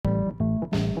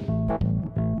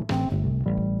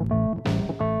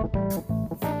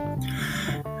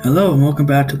Hello and welcome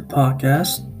back to the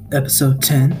podcast, episode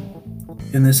 10.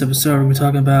 In this episode, we're going to be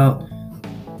talking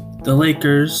about the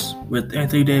Lakers with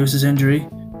Anthony Davis' injury.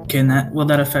 Will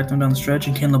that affect them down the stretch,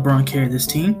 and can LeBron carry this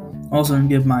team? Also, I'm going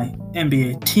to give my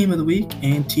NBA Team of the Week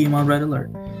and Team on Red Alert.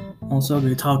 Also, we'll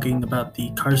be talking about the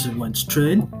Carson Wentz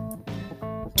trade,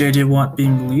 J.J. Watt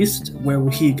being released, where will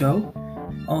he go?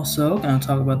 Also, going to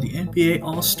talk about the NBA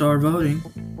All-Star voting,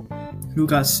 who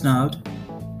got snubbed,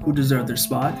 who deserved their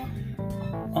spot.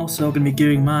 Also, going to be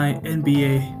giving my not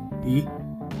NBA,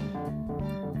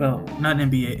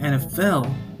 NFL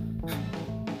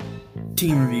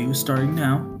team review starting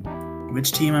now.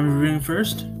 Which team I'm reviewing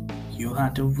first? You'll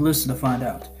have to listen to find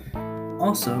out.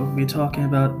 Also, we'll be talking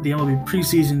about the MLB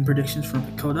preseason predictions from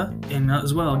Dakota, and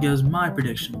as well gives my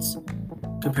predictions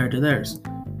compared to theirs.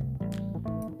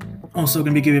 Also,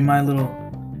 going to be giving my little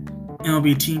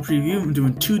MLB team preview. I'm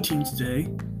doing two teams today.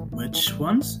 Which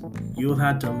ones? You'll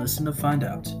have to listen to find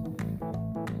out.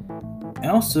 I'm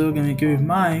also going to give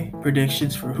my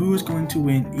predictions for who is going to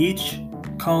win each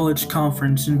college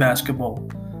conference in basketball.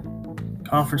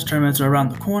 Conference tournaments are around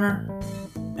the corner,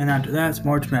 and after that, it's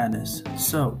March Madness.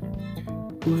 So,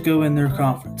 who's going to win their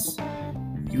conference?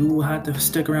 You will have to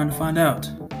stick around to find out.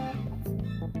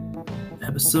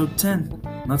 Episode 10.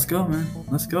 Let's go, man.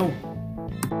 Let's go.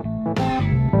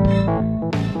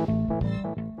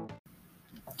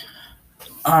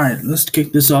 Alright, let's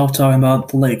kick this off talking about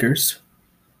the Lakers.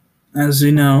 As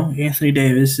you know, Anthony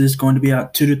Davis is going to be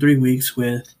out 2 to 3 weeks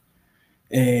with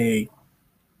I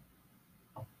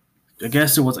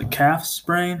guess it was a calf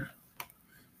sprain,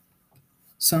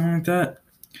 something like that.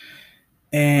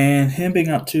 And him being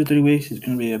out 2 to 3 weeks is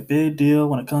going to be a big deal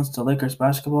when it comes to Lakers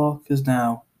basketball, because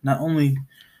now not only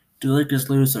do the Lakers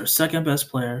lose their second best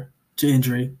player to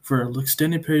injury for an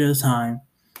extended period of time,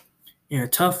 in a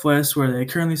tough West where they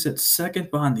currently sit second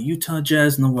behind the Utah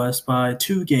Jazz in the West by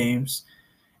 2 games,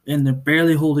 and they're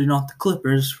barely holding off the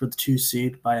Clippers for the 2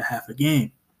 seed by a half a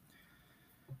game.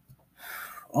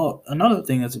 Another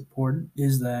thing that's important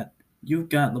is that you've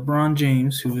got LeBron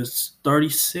James, who is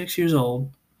 36 years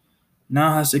old,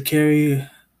 now has to carry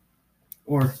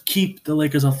or keep the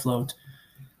Lakers afloat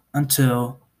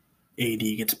until AD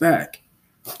gets back.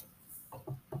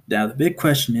 Now, the big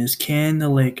question is, can the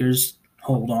Lakers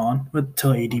hold on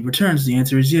until AD returns? The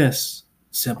answer is yes.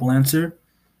 Simple answer.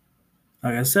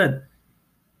 Like I said,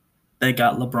 they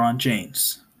got LeBron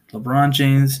James. LeBron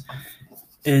James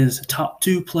is a top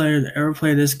 2 player that ever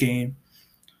played this game,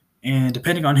 and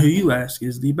depending on who you ask,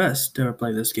 is the best to ever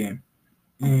play this game.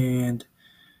 And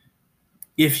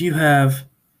if you have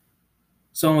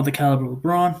someone with the caliber of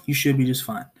LeBron, you should be just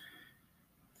fine.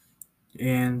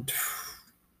 And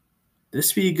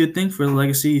this would be a good thing for the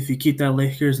legacy if you keep that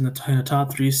Lakers in the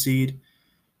top 3 seed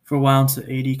for a while until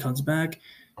AD comes back.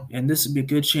 And this would be a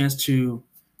good chance to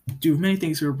do many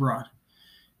things for LeBron.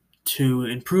 To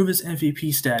improve his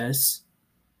MVP status,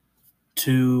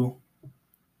 to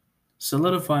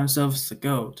solidify himself as the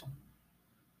GOAT.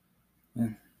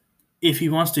 If he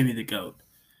wants to be the GOAT,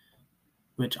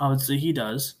 which obviously he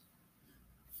does.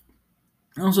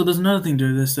 Also, there's another thing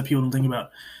to this that people don't think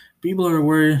about. People are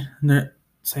worried that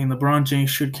saying LeBron James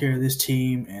should carry this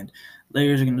team and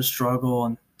Lakers are going to struggle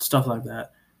and stuff like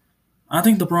that. I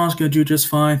think LeBron's going to do just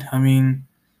fine. I mean,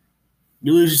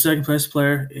 you lose your second place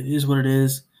player. It is what it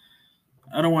is.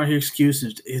 I don't want to hear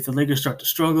excuses. If the Lakers start to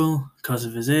struggle because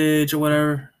of his age or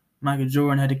whatever, Michael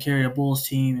Jordan had to carry a Bulls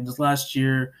team in this last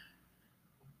year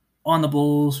on the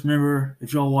Bulls. Remember,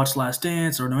 if y'all watched Last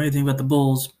Dance or know anything about the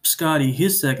Bulls, Scottie,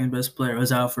 his second best player,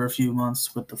 was out for a few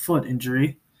months with the foot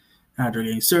injury after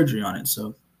getting surgery on it.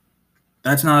 So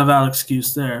that's not a valid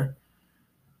excuse there.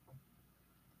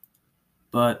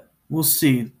 But we'll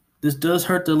see. This does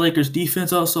hurt the Lakers'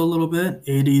 defense also a little bit.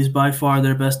 AD is by far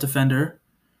their best defender.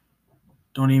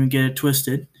 Don't even get it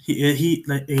twisted.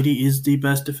 AD is the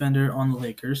best defender on the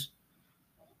Lakers.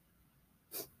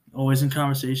 Always in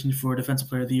conversation for Defensive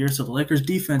Player of the Year. So the Lakers'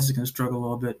 defense is going to struggle a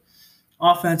little bit.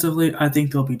 Offensively, I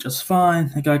think they'll be just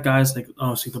fine. They got guys like,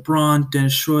 LeBron,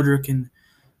 Dennis Schroeder can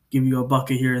give you a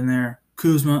bucket here and there.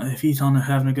 Kuzma, if he's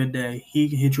having a good day, he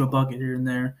can hit you a bucket here and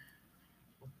there.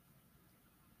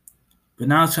 But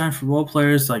now it's time for role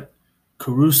players like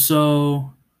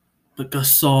Caruso,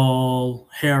 Gasol,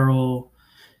 Harrell,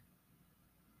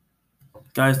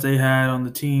 guys they had on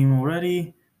the team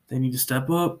already. They need to step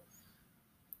up.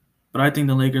 But I think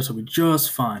the Lakers will be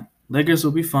just fine. Lakers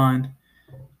will be fine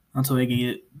until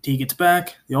AD gets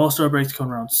back. The All-Star break's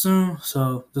coming around soon,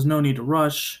 so there's no need to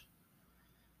rush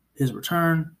his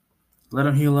return. Let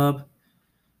him heal up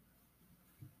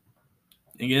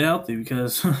and get healthy,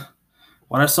 because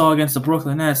what I saw against the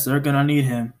Brooklyn Nets, they're going to need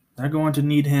him. they're going to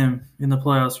need him in the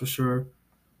playoffs for sure,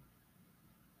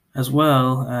 as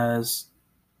well as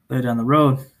later down the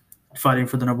road, fighting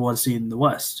for the number one seed in the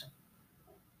West.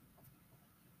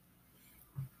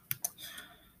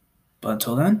 But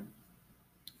until then,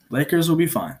 Lakers will be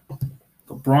fine.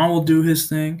 LeBron will do his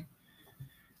thing.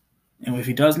 And if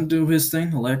he doesn't do his thing,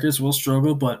 the Lakers will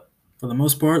struggle. But for the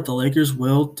most part, the Lakers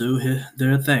will do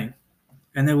their thing.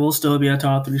 And they will still be a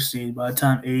top 3 seed by the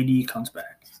time AD comes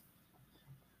back.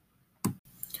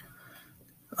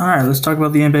 All right, let's talk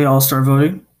about the NBA All-Star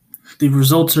voting. The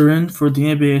results are in for the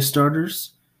NBA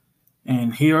starters.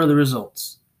 And here are the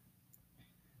results.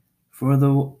 For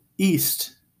the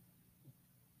East,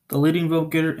 the leading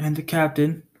vote getter and the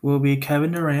captain will be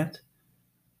Kevin Durant.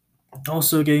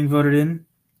 Also getting voted in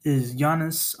is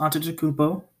Giannis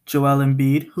Antetokounmpo, Joel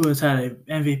Embiid, who has had an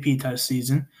MVP-type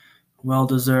season,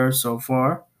 well-deserved so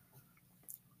far.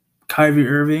 Kyrie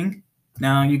Irving.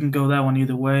 Now, you can go that one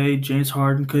either way. James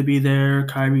Harden could be there.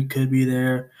 Kyrie could be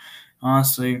there.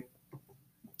 Honestly,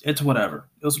 it's whatever.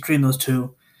 It was between those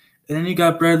two. And then you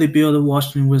got Bradley Beal, of the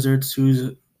Washington Wizards, who's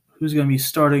going to be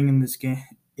starting in this game,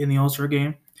 in the All-Star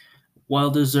game.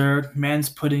 Well-deserved. Man's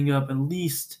putting up at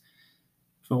least,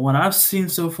 from what I've seen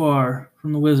so far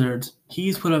from the Wizards,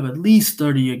 he's put up at least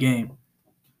 30 a game.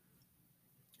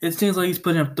 It seems like he's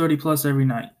putting up 30 plus every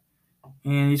night.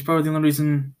 And he's probably the only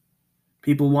reason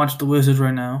people watch the Wizards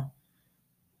right now.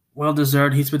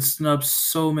 Well-deserved. He's been snubbed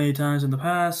so many times in the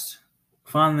past.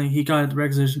 Finally, he got the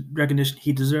recognition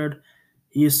he deserved.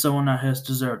 He is someone that has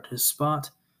deserved his spot.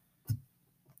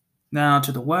 Now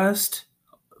to the West,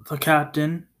 the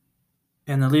captain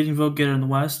and the leading vote getter in the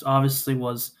West obviously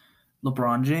was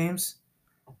LeBron James.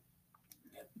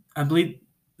 I believe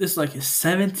this is like his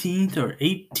 17th or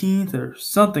 18th or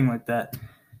something like that.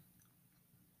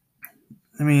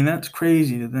 I mean, that's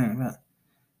crazy to think that.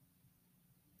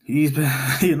 He's been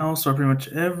an All-Star pretty much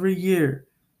every year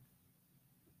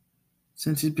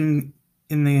since he's been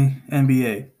in the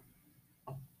NBA.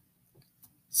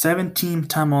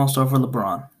 17-time All-Star for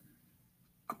LeBron.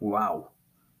 Wow.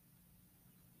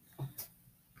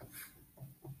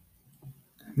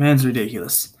 Man's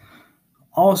ridiculous.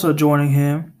 Also joining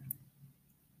him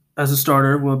as a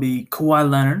starter will be Kawhi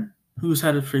Leonard, who's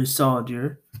had a pretty solid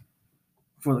year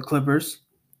for the Clippers.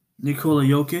 Nikola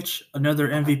Jokic, another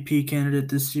MVP candidate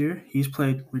this year. He's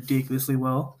played ridiculously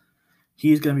well.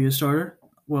 He's going to be a starter.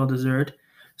 Well-deserved.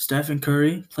 Stephen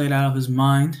Curry played out of his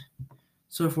mind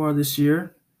so far this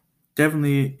year.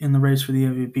 Definitely in the race for the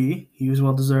MVP. He was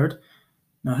well-deserved.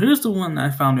 Now, here's the one that I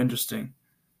found interesting.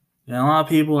 And a lot of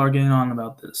people are getting on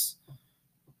about this.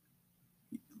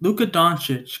 Luka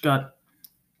Doncic got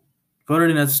voted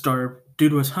in as a starter due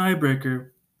to a tiebreaker,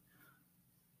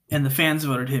 and the fans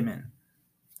voted him in.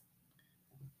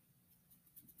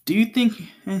 Do you think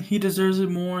he deserves it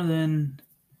more than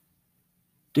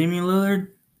Damian Lillard,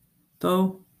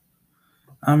 though?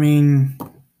 I mean,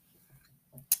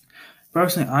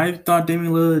 personally, I thought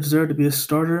Damian Lillard deserved to be a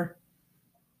starter.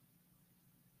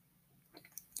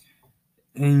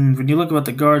 And when you look at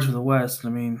the guards for the West, I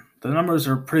mean, the numbers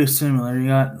are pretty similar. You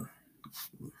got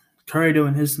Curry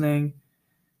doing his thing,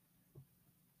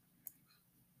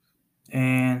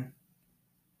 and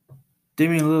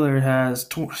Damian Lillard has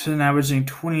been averaging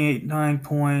 28.9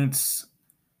 points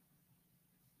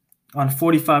on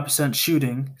 45%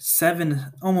 shooting,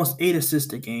 almost 8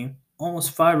 assists a game,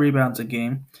 almost 5 rebounds a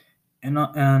game, and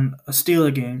a steal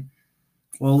a game.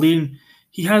 Well,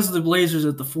 he has the Blazers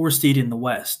at the 4 seed in the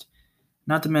West.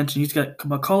 Not to mention, he's got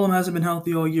McCollum hasn't been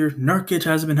healthy all year. Nurkic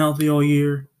hasn't been healthy all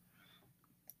year.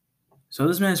 So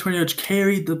this man has pretty much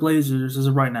carried the Blazers as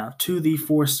of right now to the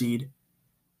 4 seed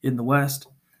in the West.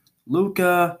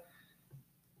 Luka,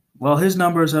 well, his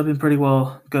numbers have been pretty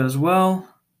well good as well.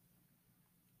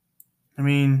 I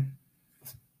mean,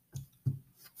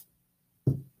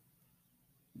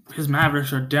 his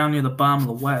Mavericks are down near the bottom of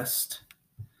the West.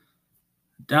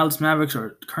 Dallas Mavericks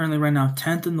are currently right now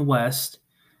 10th in the West.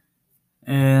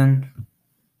 And,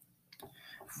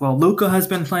 well, Luka has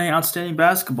been playing outstanding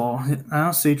basketball.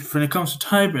 Honestly, when it comes to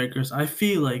tiebreakers, I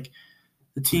feel like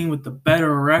the team with the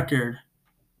better record,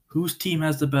 whose team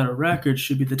has the better record,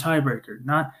 should be the tiebreaker,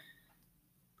 not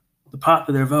the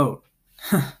popular vote.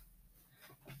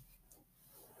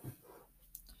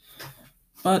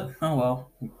 But, oh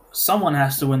well. Someone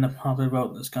has to win the popular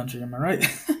vote in this country, am I right?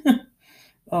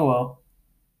 Oh well.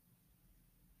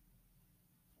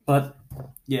 But,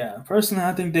 yeah, personally,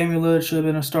 I think Damian Lillard should have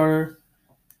been a starter.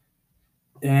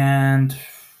 And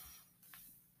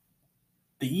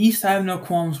the East, I have no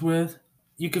qualms with.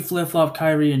 You could flip-flop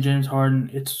Kyrie and James Harden.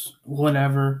 It's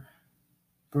whatever.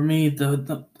 For me,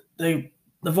 the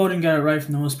voting got it right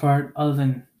for the most part, other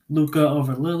than Luka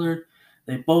over Lillard.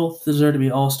 They both deserve to be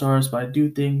All-Stars, but I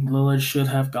do think Lillard should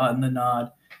have gotten the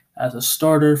nod as a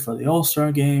starter for the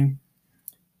All-Star game.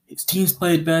 His teams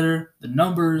played better. The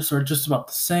numbers are just about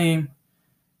the same.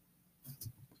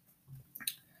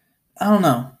 I don't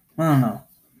know.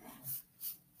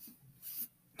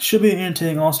 Should be an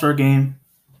entertaining All-Star game.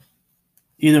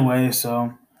 Either way,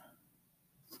 so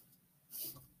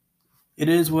it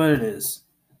is what it is.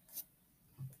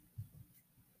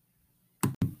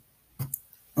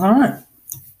 All right.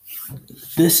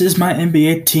 This is my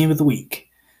NBA team of the week.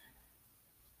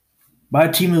 My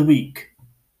team of the week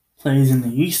plays in the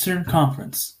Eastern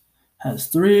Conference, has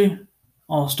 3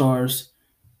 All-Stars,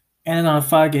 and is on a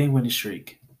 5-game winning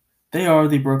streak. They are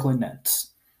the Brooklyn Nets.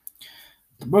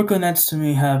 The Brooklyn Nets, to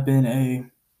me, have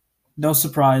been no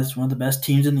surprise, one of the best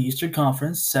teams in the Eastern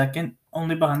Conference, second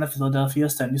only behind the Philadelphia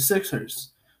 76ers.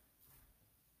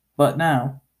 But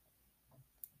now,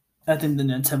 I think the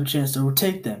Nets have a chance to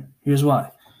overtake them. Here's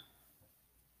why.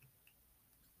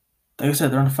 Like I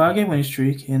said, they're on a 5-game winning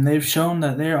streak, and they've shown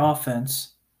that their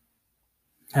offense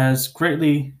has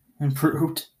greatly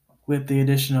improved with the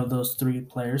addition of those 3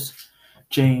 players,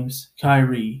 James,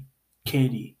 Kyrie,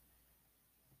 KD.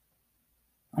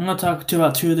 I'm going to talk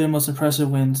about 2 of their most impressive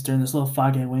wins during this little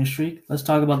 5-game winning streak. Let's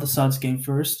talk about the Suns game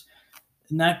first.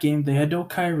 In that game, they had no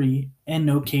Kyrie and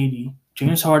no KD.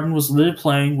 James Harden was literally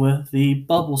playing with the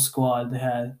bubble squad they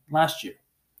had last year.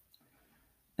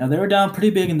 Now, they were down pretty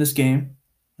big in this game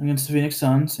against the Phoenix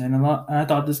Suns, and I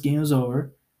thought this game was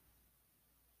over.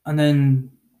 And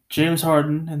then James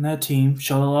Harden and that team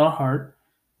showed a lot of heart.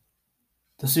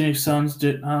 The Phoenix Suns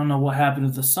I don't know what happened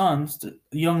with the Suns. The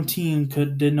young team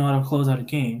didn't know how to close out a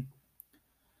game.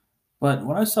 But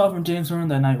what I saw from James Harden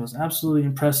that night was absolutely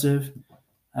impressive.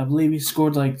 I believe he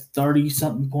scored like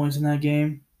 30-something points in that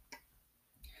game.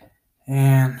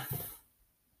 And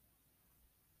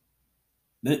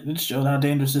it showed how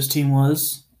dangerous this team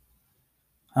was.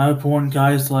 How important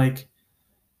guys like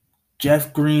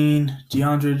Jeff Green,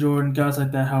 DeAndre Jordan, guys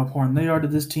like that, how important they are to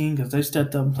this team because they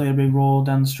stepped up and played a big role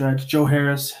down the stretch. Joe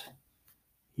Harris,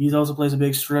 he also plays a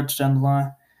big stretch down the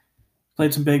line.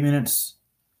 Played some big minutes.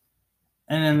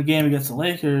 And in the game against the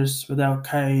Lakers, without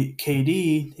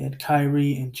KD, they had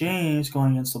Kyrie and James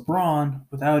going against LeBron.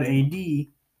 Without AD, they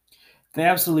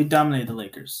absolutely dominated the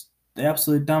Lakers. They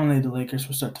absolutely dominated the Lakers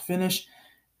from start to finish.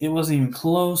 It wasn't even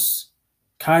close.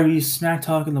 Kyrie smack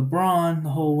talking LeBron the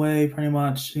whole way, pretty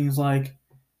much. Seems like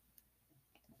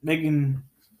making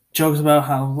jokes about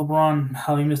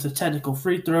how he missed a technical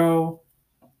free throw.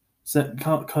 Said,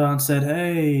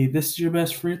 "Hey, this is your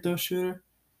best free throw shooter."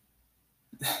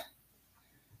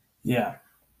 Yeah,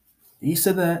 he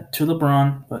said that to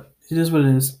LeBron, but it is what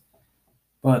it is.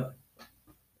 But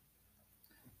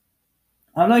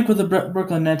I like where the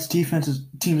Brooklyn Nets team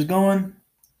is going.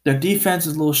 Their defense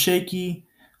is a little shaky.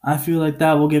 I feel like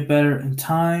that will get better in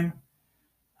time.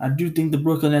 I do think the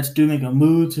Brooklyn Nets do make a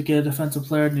move to get a defensive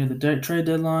player near the trade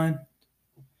deadline.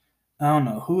 I don't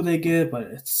know who they get, but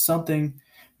it's something.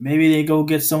 Maybe they go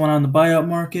get someone on the buyout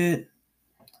market.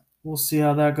 We'll see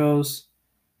how that goes.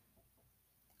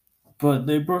 But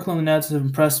the Brooklyn Nets have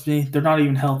impressed me. They're not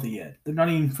even healthy yet. They're not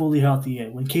even fully healthy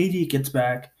yet. When KD gets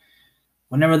back,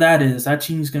 whenever that is, that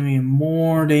team is going to be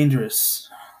more dangerous.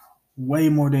 Way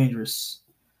more dangerous.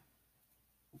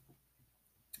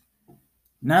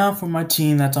 Now for my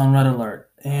team that's on red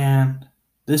alert. And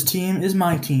this team is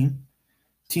my team.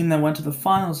 Team that went to the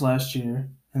finals last year,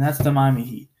 and that's the Miami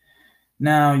Heat.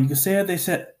 Now, you can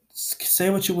say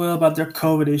what you will about their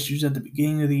COVID issues at the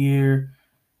beginning of the year.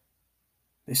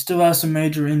 They still have some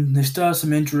injuries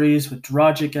with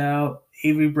Dragic out,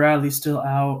 Avery Bradley still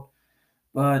out,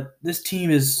 but this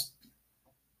team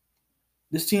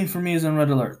for me is on red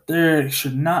alert. They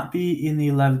should not be in the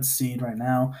 11th seed right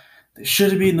now. They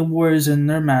should be in the Warriors in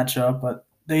their matchup, but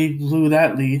they blew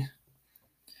that lead.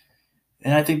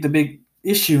 And I think the big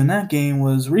issue in that game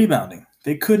was rebounding.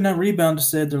 They could not rebound to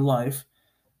save their life.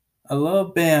 I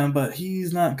love Bam, but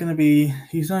he's not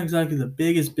exactly the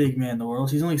biggest big man in the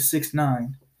world. He's only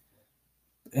 6'9".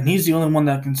 And he's the only one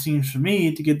that can seem for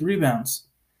me to get the rebounds.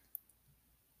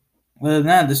 Other than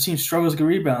that, this team struggles to get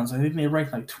rebounds. I think they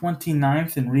ranked like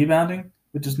 29th in rebounding,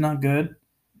 which is not good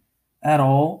at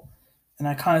all. And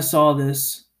I kind of saw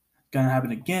this going to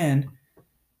happen again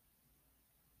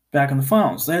back in the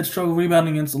finals. They had struggled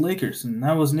rebounding against the Lakers, and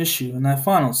that was an issue in that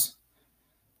finals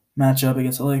matchup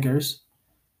against the Lakers.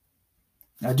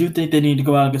 I do think they need to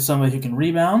go out and get somebody who can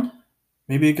rebound.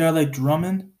 Maybe a guy like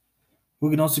Drummond, who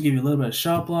can also give you a little bit of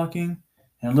shot blocking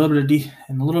and a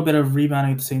little bit of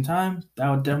rebounding at the same time. That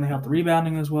would definitely help the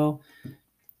rebounding as well.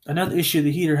 Another issue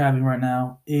the Heat are having right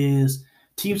now is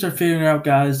teams are figuring out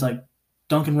guys like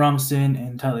Duncan Robinson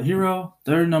and Tyler Hero.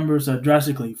 Their numbers are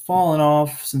drastically fallen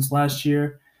off since last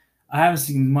year. I haven't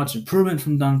seen much improvement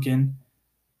from Duncan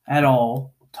at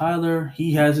all. Tyler,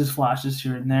 he has his flashes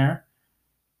here and there.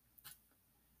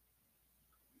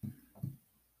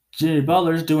 Jimmy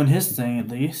Butler's doing his thing at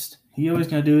least. He always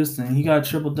gonna do his thing. He got a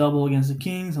triple double against the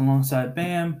Kings alongside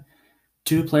Bam.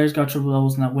 Two players got triple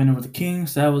doubles in that win over the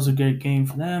Kings. That was a great game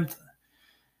for them.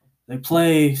 They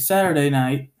play Saturday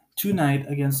night, tonight,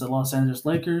 against the Los Angeles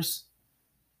Lakers.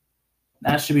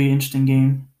 That should be an interesting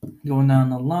game going down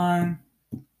the line.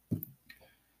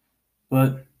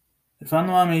 But if I'm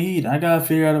the Miami Heat, I gotta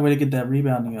figure out a way to get that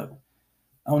rebounding up.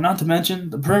 Oh, not to mention,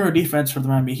 the perimeter defense for the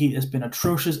Miami Heat has been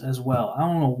atrocious as well. I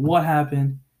don't know what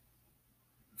happened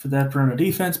for that perimeter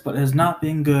defense, but it has not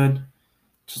been good.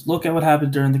 Just look at what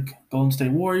happened during the Golden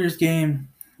State Warriors game,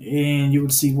 and you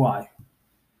would see why.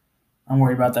 I'm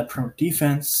worried about that perimeter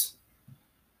defense.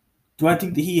 Do I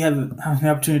think the Heat have an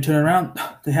opportunity to turn around?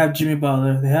 They have Jimmy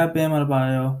Butler. They have Bam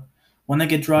Adebayo. When they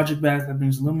get Dragic back, that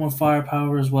brings a little more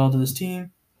firepower as well to this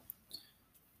team.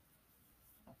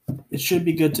 It should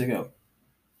be good to go.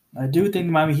 I do think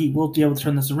the Miami Heat will be able to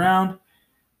turn this around.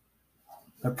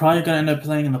 They're probably going to end up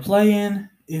playing in the play-in.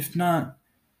 If not,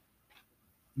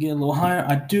 get a little higher.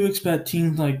 I do expect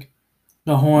teams like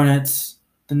the Hornets,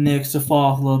 the Knicks to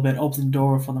fall off a little bit, open the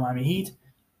door for the Miami Heat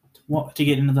to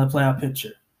get into the playoff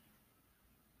picture.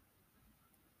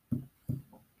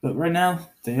 But right now,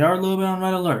 they are a little bit on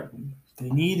red alert. They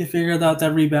need to figure out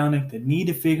that rebounding. They need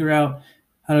to figure out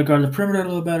how to guard the perimeter a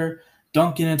little better.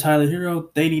 Duncan and Tyler Hero,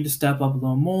 they need to step up a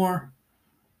little more.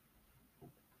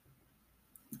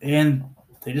 And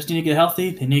they just need to get healthy.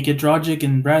 They need to get Dragic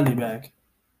and Bradley back.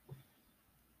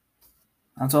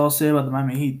 That's all I'll say about the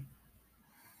Miami Heat.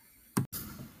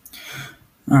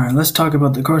 All right, let's talk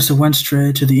about the Carson Wentz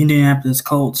trade to the Indianapolis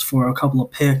Colts for a couple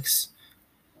of picks.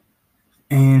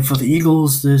 And for the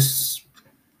Eagles, this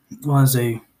was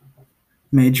a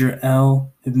major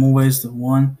L in more ways than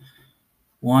one.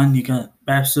 One, you got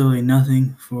absolutely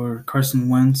nothing for Carson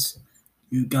Wentz.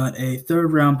 You got a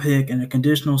third-round pick and a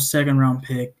conditional second-round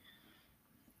pick,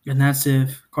 and that's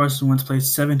if Carson Wentz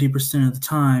plays 70% of the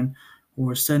time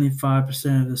or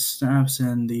 75% of the snaps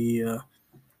and the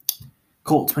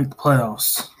Colts make the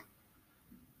playoffs.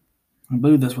 I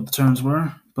believe that's what the terms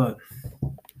were, but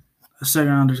a second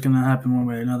round is going to happen one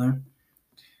way or another.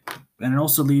 And it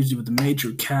also leaves you with a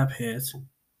major cap hit,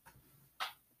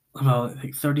 about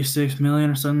like $36 million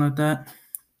or something like that.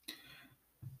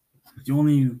 The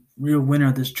only real winner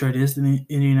of this trade is the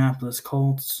Indianapolis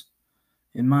Colts.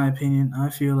 In my opinion, I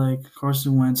feel like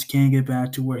Carson Wentz can get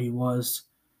back to where he was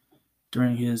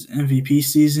during his MVP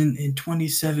season in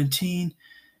 2017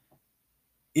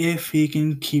 if he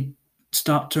can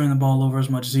stop turning the ball over as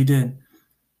much as he did.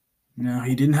 You know,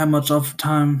 he didn't have much off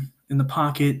time in the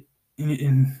pocket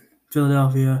in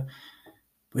Philadelphia,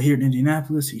 but here in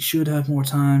Indianapolis, he should have more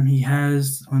time. He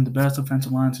has one of the best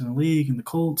offensive lines in the league in the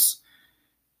Colts,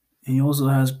 and he also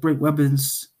has great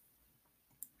weapons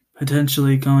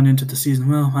potentially going into the season.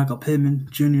 Well, Michael Pittman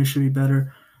Jr. should be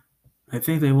better. I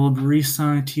think they will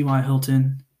re-sign T.Y.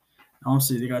 Hilton.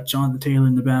 Obviously, they got Jonathan Taylor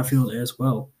in the backfield as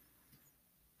well.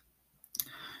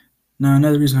 Now,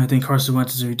 another reason I think Carson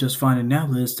Wentz is just fine in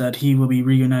Indianapolis is that he will be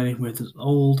reunited with his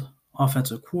old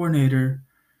offensive coordinator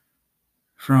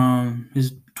from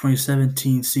his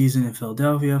 2017 season in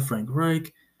Philadelphia, Frank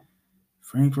Reich.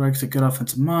 Frank Reich's a good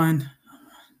offensive mind.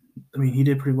 I mean, he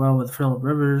did pretty well with Phillip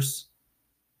Rivers.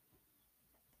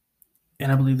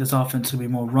 And I believe this offense will be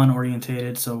more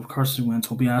run-orientated, so Carson Wentz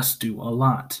will be asked to do a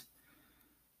lot.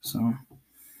 So,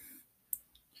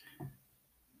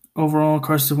 overall,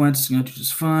 Carson Wentz is going to do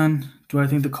just fine. Do I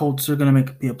think the Colts are going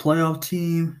to be a playoff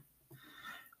team?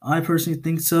 I personally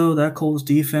think so. That Colts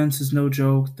defense is no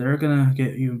joke. They're going to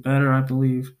get even better, I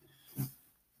believe.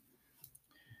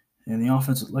 And the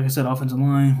offense, like I said, offensive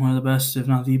line, one of the best, if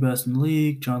not the best in the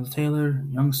league. Jonathan Taylor,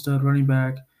 young stud running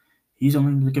back. He's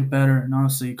only going to get better. And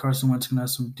honestly, Carson Wentz going to have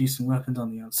some decent weapons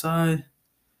on the outside.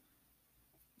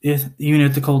 Even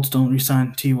if the Colts don't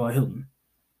re-sign T.Y. Hilton.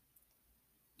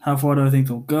 How far do I think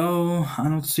they'll go? I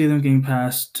don't see them getting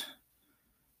past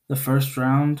the first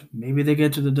round. Maybe they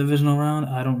get to the divisional round.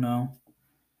 I don't know.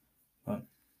 But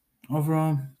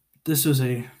overall, this was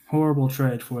a horrible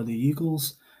trade for the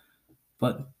Eagles.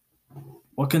 But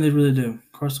what can they really do?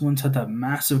 Carson Wentz had that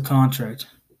massive contract.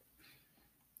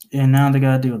 And now they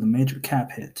got to deal with a major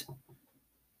cap hit.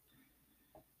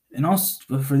 And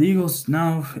also, for the Eagles,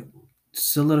 now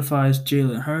solidifies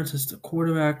Jalen Hurts as the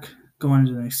quarterback going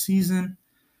into the next season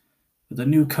with a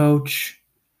new coach.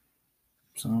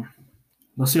 So,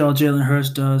 We'll see how Jalen Hurts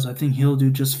does. I think he'll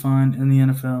do just fine in the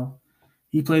NFL.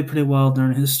 He played pretty well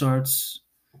during his starts,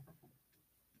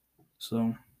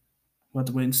 so we'll have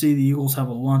to wait and see. The Eagles have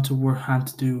a lot to have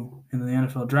to do in the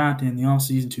NFL draft and in the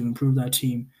offseason to improve that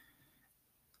team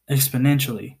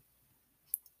exponentially.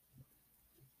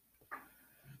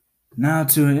 Now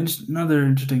to another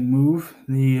interesting move.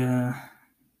 The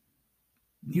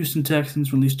Houston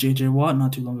Texans released J.J. Watt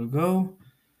not too long ago,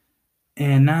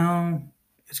 and now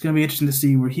it's going to be interesting to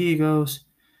see where he goes.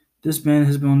 This man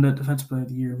has been the Defensive Player of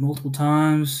the Year multiple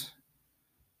times.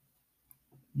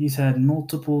 He's had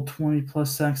multiple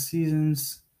 20-plus sack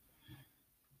seasons.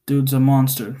 Dude's a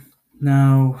monster.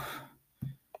 Now,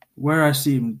 where I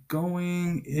see him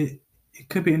going, it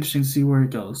could be interesting to see where he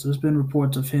goes. There's been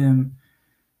reports of him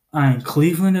eyeing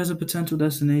Cleveland as a potential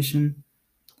destination.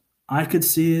 I could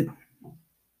see it.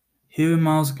 Him and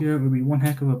Myles Garrett would be one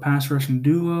heck of a pass rushing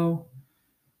duo.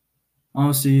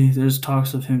 Obviously, there's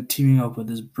talks of him teaming up with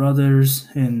his brothers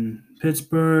in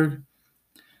Pittsburgh.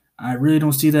 I really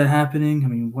don't see that happening. I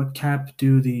mean, what cap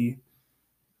do the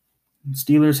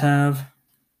Steelers have?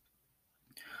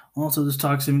 Also, there's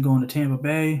talks of him going to Tampa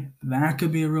Bay. That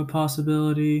could be a real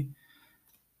possibility.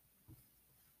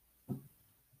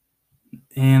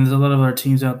 And there's a lot of other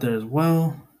teams out there as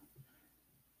well.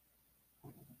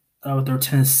 With their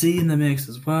Tennessee in the mix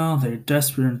as well. They're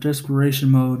in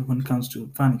desperation mode when it comes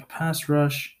to finding a pass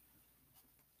rush.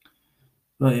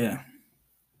 But yeah,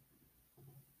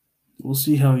 we'll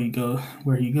see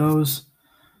where he goes.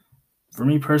 For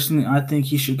me personally, I think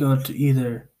he should go to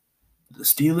either the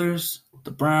Steelers,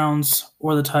 the Browns,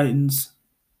 or the Titans,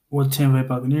 or the Tampa Bay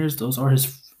Buccaneers. Those are his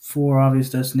four obvious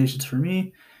destinations for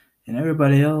me and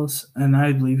everybody else, and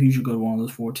I believe he should go to one of those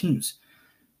four teams.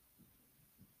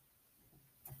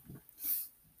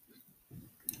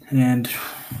 And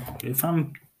if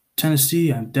I'm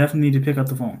Tennessee, I definitely need to pick up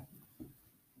the phone.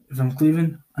 If I'm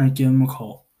Cleveland, I give him a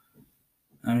call.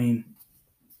 I mean,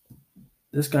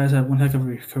 this guy's had one heck of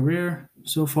a career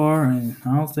so far, and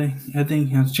I think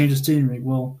he has to change the scenery.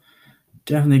 Will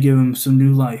definitely give him some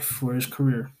new life for his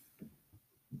career.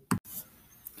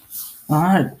 All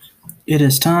right, it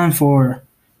is time for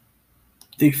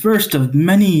the first of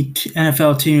many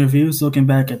NFL team reviews, looking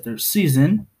back at their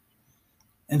season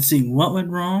and seeing what went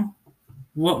wrong,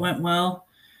 what went well,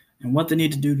 and what they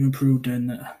need to do to improve during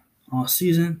the off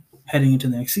season, heading into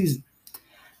the next season.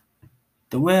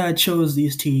 The way I chose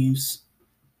these teams,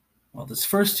 this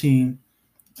first team,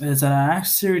 is that I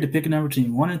asked Siri to pick a number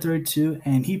between 1 and 32,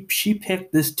 and she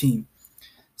picked this team.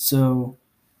 So,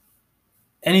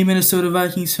 any Minnesota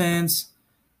Vikings fans,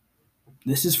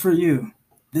 this is for you.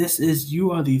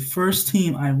 You are the first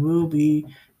team I will be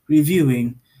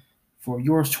reviewing for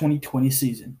your 2020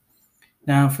 season.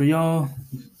 Now, for y'all,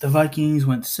 the Vikings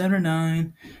went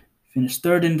 7-9, finished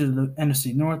third into the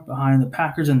NFC North behind the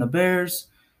Packers and the Bears,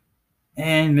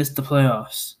 and missed the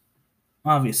playoffs,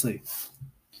 obviously.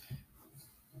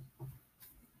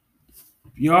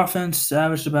 Your offense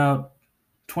averaged about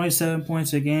 27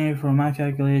 points a game from my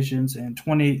calculations, and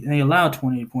they allowed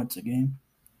 28 points a game.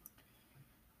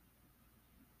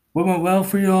 What went well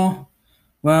for y'all?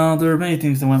 Well, there are many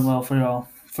things that went well for y'all.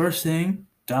 First thing,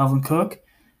 Dalvin Cook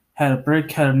had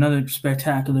another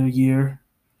spectacular year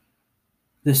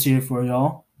this year for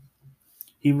y'all.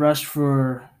 He rushed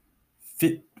for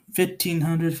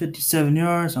 1,557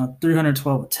 yards on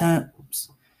 312 attempts.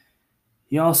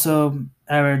 He also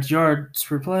averaged yards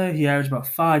per play. He averaged about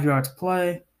 5 yards per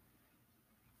play,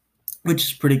 which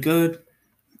is pretty good.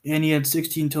 And he had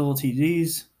 16 total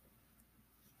TDs.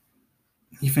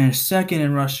 He finished second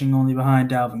in rushing, only behind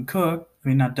Derrick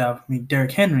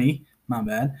Henry. My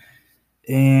bad.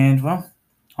 And, well,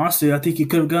 honestly, I think he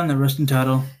could have gotten the rushing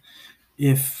title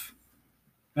if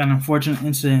an unfortunate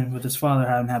incident with his father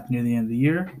hadn't happened near the end of the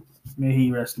year. May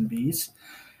he rest in peace.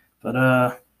 But,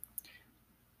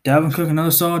 Dalvin Cook, another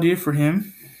solid year for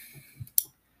him.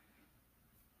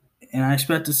 And I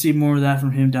expect to see more of that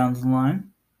from him down the line.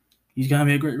 He's going to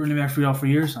be a great running back for y'all for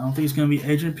years. I don't think he's going to be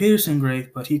Adrian Peterson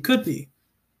great, but he could be.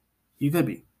 He could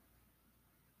be.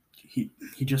 He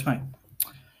just might.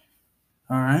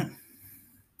 All right.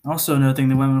 Also, another thing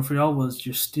that went well for y'all was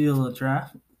your steal of the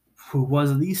draft, who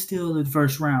was the steal of the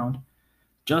first round,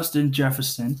 Justin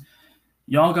Jefferson.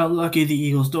 Y'all got lucky the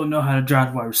Eagles don't know how to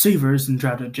draft wide receivers and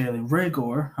drafted Jalen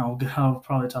Reagor. I'll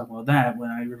probably talk about that when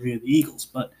I review the Eagles.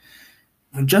 But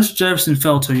when Justin Jefferson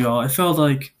fell to y'all, it felt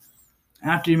like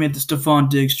after you made the Stephon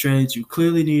Diggs trades, you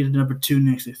clearly needed number 2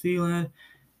 next to Thielen.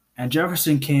 And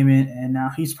Jefferson came in, and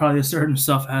now he's probably asserted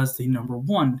himself as the number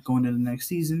 1 going into the next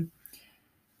season.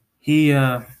 He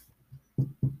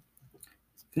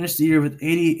Finished the year with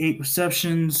 88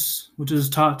 receptions, which is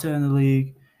top 10 in the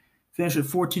league. Finished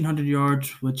with 1,400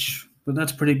 yards, but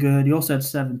that's pretty good. He also had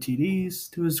 7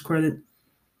 TDs to his credit.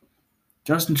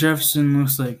 Justin Jefferson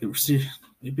looks like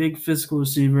a big physical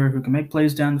receiver who can make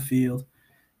plays down the field,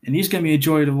 and he's going to be a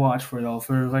joy to watch for y'all,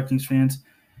 for Vikings fans.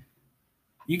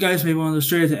 You guys made one of those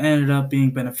trades that ended up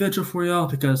being beneficial for y'all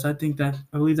because I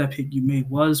believe that pick you made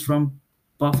was from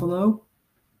Buffalo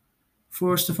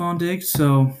for Stephon Diggs,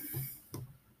 so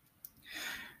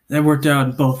that worked out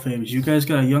in both favors. You guys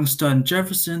got a young stud in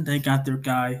Jefferson. They got their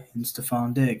guy in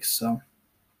Stephon Diggs. So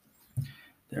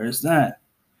there is that.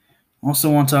 Also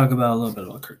want to talk about a little bit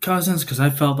about Kirk Cousins because I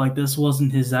felt like this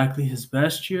wasn't exactly his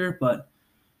best year, but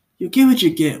you get what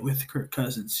you get with Kirk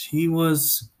Cousins. He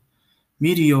was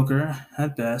mediocre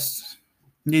at best.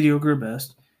 Mediocre at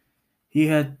best. He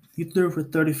threw for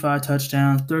 35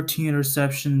 touchdowns, 13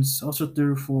 interceptions, also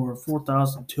threw for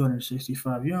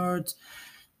 4,265 yards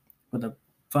with a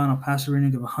final passer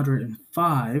rating of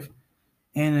 105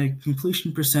 and a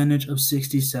completion percentage of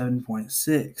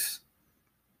 67.6.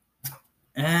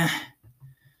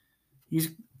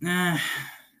 He's I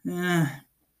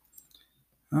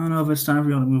don't know if it's time for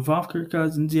you to move off Kirk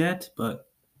Cousins yet, but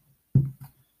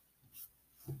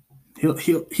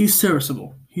he's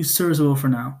serviceable. He's serviceable for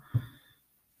now.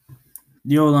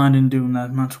 The O-line didn't do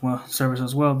that much service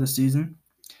as well this season.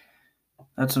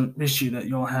 That's an issue that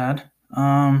y'all had.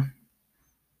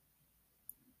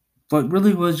 What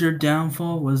really was your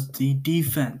downfall was the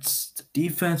defense. The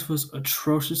defense was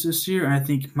atrocious this year. And I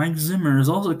think Mike Zimmer has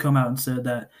also come out and said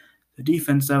that the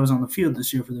defense that was on the field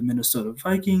this year for the Minnesota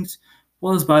Vikings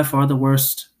was by far the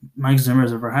worst Mike Zimmer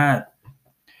has ever had.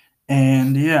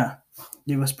 And yeah,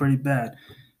 it was pretty bad.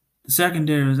 The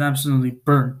secondary was absolutely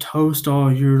burnt toast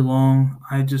all year long.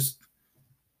 The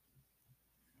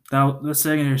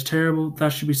secondary is terrible.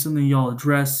 That should be something y'all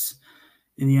address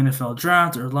in the NFL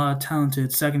draft. There are a lot of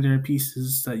talented secondary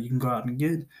pieces that you can go out and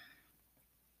get.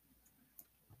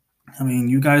 I mean,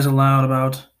 you guys allowed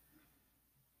about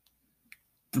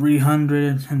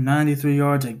 393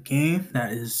 yards a game.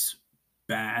 That is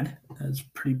bad. That's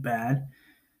pretty bad.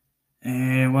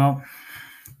 And, well,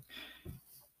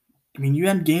 I mean, you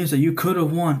had games that you could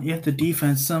have won if the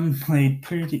defense played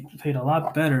a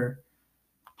lot better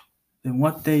than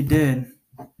what they did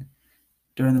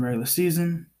during the regular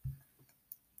season.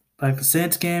 Like the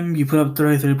Saints game, you put up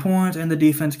 33 points, and the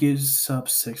defense gives up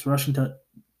 6 rushing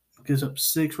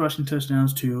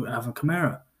touchdowns to Alvin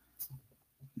Kamara.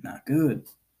 Not good.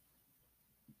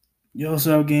 You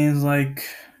also have games like,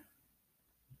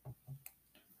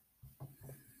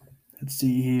 let's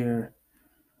see here.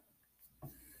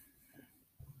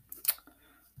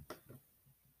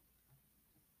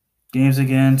 Games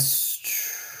against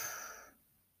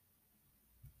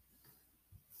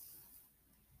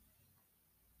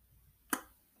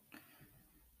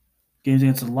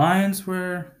the Lions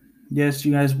where, yes,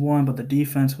 you guys won, but the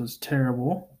defense was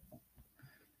terrible.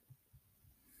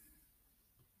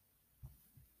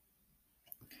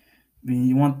 I mean,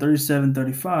 you won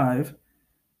 37-35.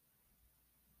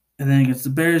 And then against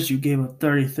the Bears, you gave up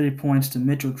 33 points to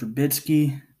Mitchell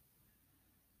Trubisky.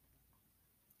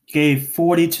 Gave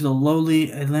 40 to the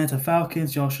lowly Atlanta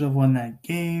Falcons. Y'all should have won that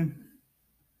game.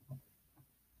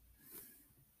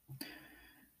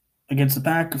 Against the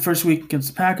Packers, first week against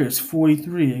the Packers,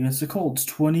 43. Against the Colts,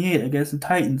 28. Against the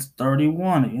Titans,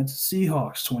 31. Against the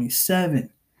Seahawks, 27.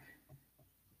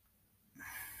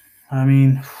 I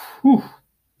mean, whew.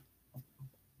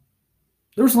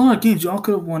 There was a lot of games y'all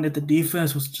could have won if the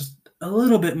defense was just a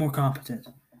little bit more competent.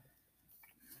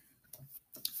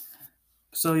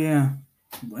 So, yeah,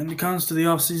 when it comes to the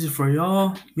offseason for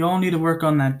y'all need to work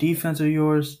on that defense of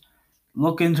yours.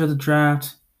 Look into the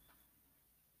draft.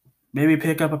 Maybe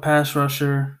pick up a pass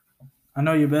rusher. I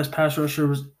know your best pass rusher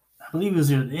was, I believe,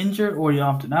 was either injured or you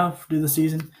opted out for the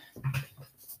season.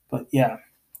 But, yeah.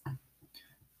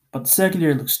 But the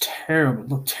secondary looks terrible. It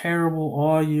looked terrible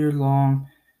all year long.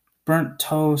 Burnt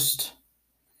toast,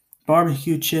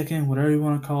 barbecue chicken, whatever you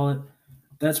want to call it.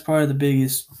 That's probably the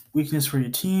biggest weakness for your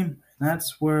team. And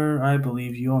that's where I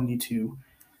believe you all need to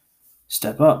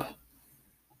step up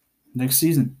next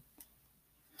season.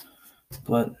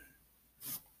 But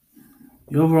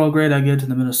the overall grade I give to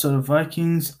the Minnesota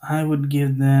Vikings, I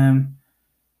give them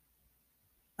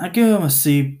a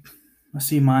C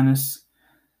minus.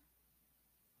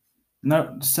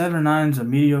 No, 7 or 9 is a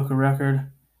mediocre record.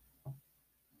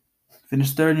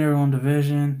 Finished third in your own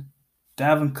division.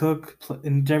 Dalvin Cook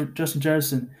and Justin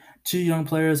Jefferson, 2 young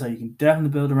players that you can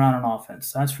definitely build around on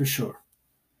offense. That's for sure.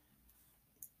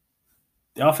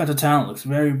 The offensive talent looks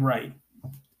very bright.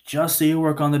 Just so you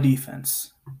work on the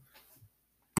defense.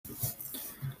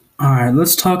 All right,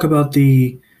 let's talk about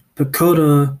the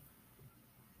Pacoda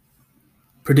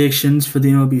predictions for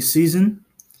the MLB season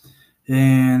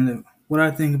and what I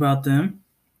think about them.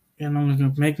 And I'm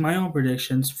going to make my own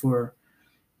predictions for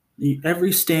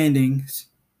every standings,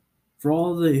 for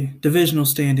all the divisional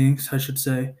standings, I should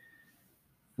say,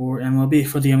 for the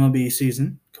MLB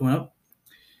season coming up.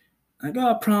 I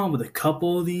got a problem with a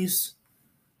couple of these.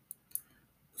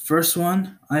 First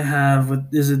one I have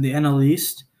is in the NL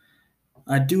East.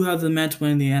 I do have the Mets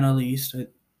winning the NL East.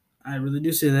 I really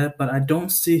do say that, but I don't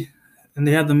see, and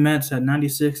they have the Mets at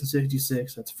 96 and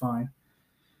 66. That's fine.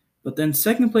 But then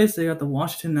second place, they got the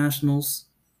Washington Nationals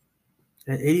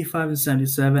at 85 and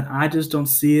 77. I just don't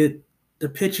see it. The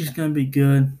pitching's going to be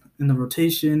good in the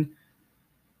rotation.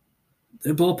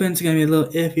 The bullpen's going to be a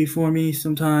little iffy for me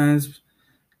sometimes.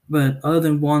 But other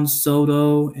than Juan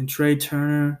Soto and Trey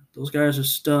Turner, those guys are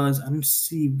studs. I don't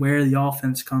see where the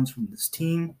offense comes from this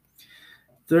team.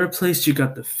 Third place, you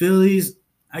got the Phillies.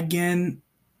 Again,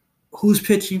 who's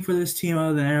pitching for this team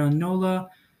other than Aaron Nola?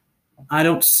 I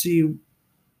don't see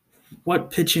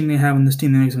what pitching they have in this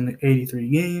team that makes them the 83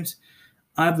 games.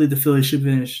 I believe the Phillies should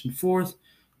finish in fourth.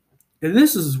 And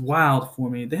this is wild for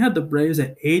me. They had the Braves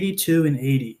at 82 and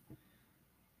 80.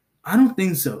 I don't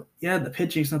think so. Yeah, the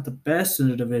pitching's not the best in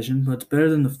the division, but it's better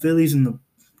than the Phillies and the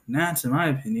Nats, in my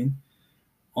opinion,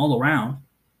 all around.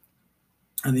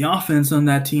 And the offense on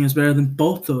that team is better than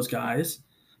both those guys,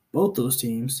 both those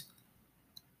teams.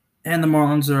 And the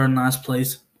Marlins are in last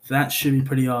place. That should be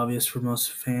pretty obvious for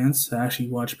most fans that actually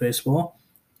watch baseball.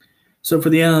 So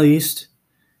for the NL East,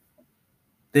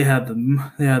 they have the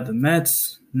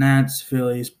Mets, Nats,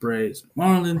 Phillies, Braves,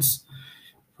 Marlins.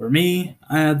 For me,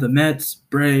 I have the Mets,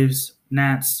 Braves,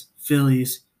 Nats,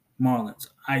 Phillies, Marlins.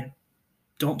 I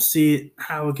don't see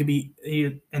how it could be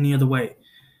any other way.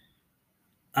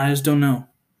 I just don't know.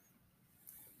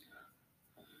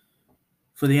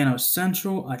 For the NL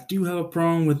Central, I do have a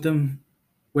problem with them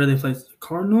where they play the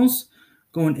Cardinals,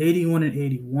 going 81 and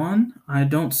 81. I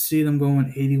don't see them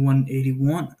going 81 and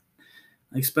 81.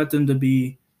 I expect them to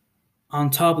be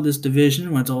on top of this division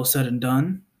when it's all said and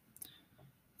done.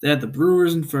 They had the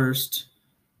Brewers in first,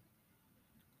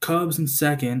 Cubs in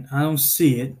second. I don't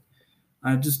see it.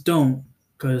 I just don't,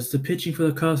 because the pitching for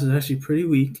the Cubs is actually pretty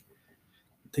weak.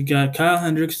 They got Kyle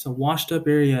Hendricks, a washed-up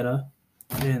Arrieta,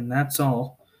 and that's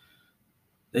all.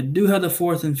 They do have the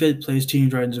fourth and fifth place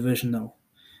teams right in the division, though.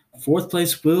 Fourth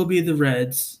place will be the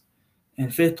Reds,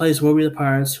 and fifth place will be the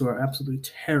Pirates, who are absolutely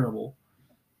terrible.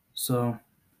 So,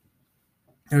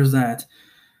 there's that.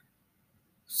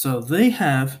 So, they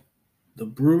have the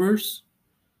Brewers,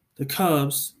 the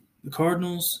Cubs, the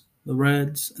Cardinals, the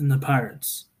Reds, and the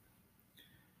Pirates.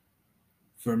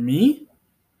 For me,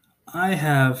 I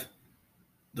have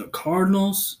the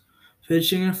Cardinals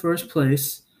pitching in first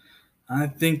place. I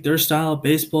think their style of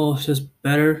baseball is just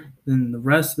better than the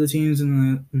rest of the teams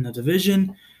in the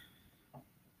division.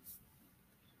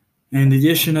 And the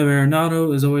addition of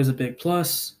Arenado is always a big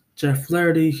plus. Jeff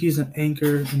Flaherty, he's an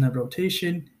anchor in that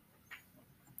rotation.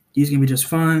 He's going to be just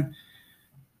fine.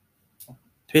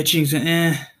 Pitching's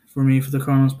for me for the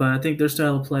Cardinals, but I think their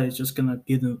style of play is just going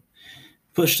to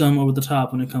push them over the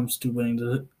top when it comes to winning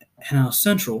the NL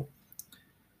Central.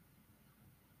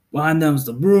 Behind them is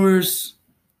the Brewers.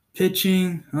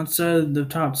 Pitching outside of the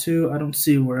top two, I don't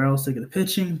see where else they get the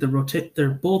pitching. Their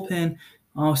bullpen,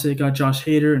 obviously they got Josh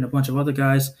Hader and a bunch of other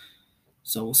guys,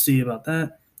 so we'll see about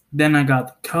that. Then I got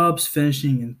the Cubs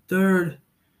finishing in third.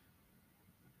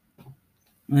 I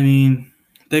mean,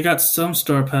 they got some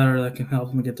star power that can help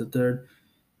them get to third.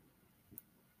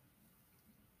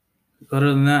 Other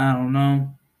than that, I don't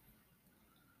know.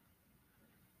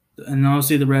 And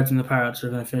obviously the Reds and the Pirates are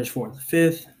going to finish fourth and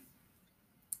fifth.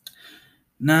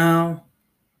 Now,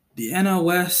 the NL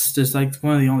West is like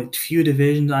one of the only few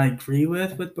divisions I agree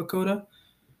with Pacoda.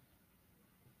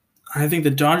 I think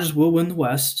the Dodgers will win the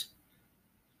West,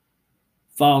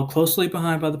 followed closely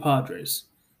behind by the Padres.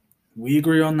 We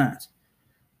agree on that.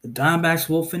 The Diamondbacks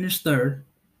will finish third.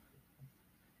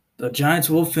 The Giants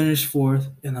will finish fourth,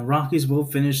 and the Rockies will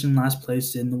finish in last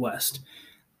place in the West.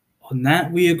 On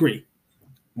that, we agree.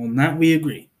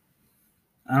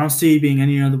 I don't see it being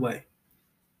any other way.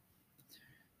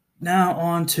 Now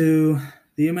on to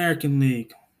the American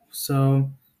League.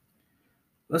 So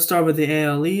let's start with the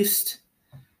AL East.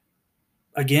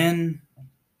 Again,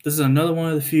 this is another one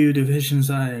of the few divisions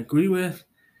I agree with.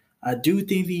 I do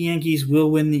think the Yankees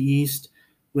will win the East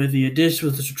with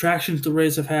the subtractions the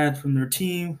Rays have had from their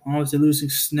team. Obviously losing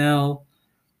Snell,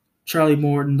 Charlie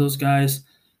Morton, those guys.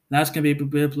 That's going to be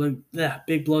a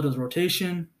big blow to the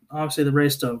rotation. Obviously the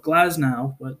Rays still have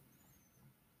Glasnow, but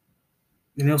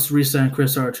and they also re-signed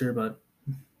Chris Archer, but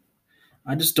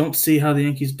I just don't see how the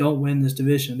Yankees don't win this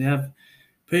division. They have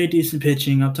pretty decent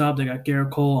pitching up top. They got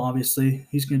Garrett Cole, obviously.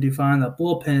 He's going to do fine. The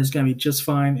bullpen is going to be just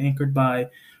fine, anchored by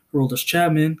Aroldis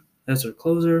Chapman as their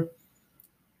closer.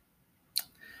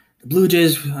 The Blue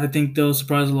Jays, I think they'll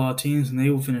surprise a lot of teams, and they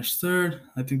will finish third.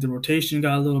 I think the rotation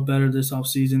got a little better this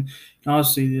offseason. And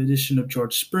obviously, the addition of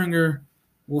George Springer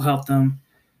will help them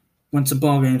win some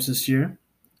ball games this year.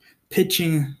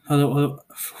 Pitching in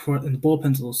the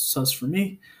bullpen's a little sus for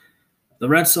me. The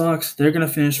Red Sox, they're going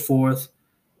to finish fourth.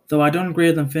 Though I don't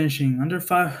grade them finishing under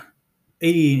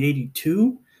 580 and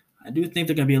 82, I do think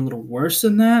they're going to be a little worse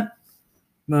than that.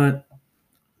 But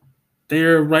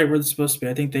they're right where they're supposed to be.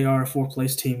 I think they are a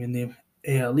fourth-place team in the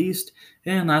AL East.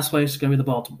 And last place is going to be the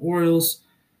Baltimore Orioles.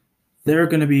 They're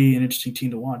going to be an interesting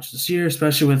team to watch this year,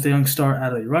 especially with the young star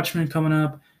Adley Rutschman coming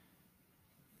up.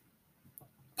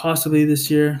 Possibly this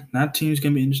year. That team's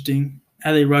going to be interesting.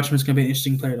 Adley Rutschman's going to be an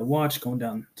interesting player to watch going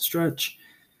down the stretch.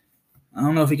 I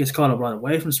don't know if he gets called up right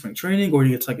away from spring training or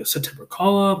he gets like a September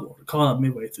call-up or call-up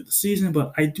midway through the season,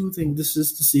 but I do think this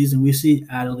is the season we see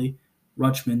Adley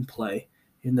Rutschman play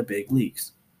in the big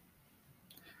leagues.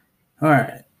 All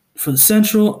right. For the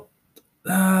Central,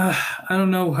 I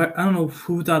don't know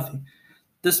who thought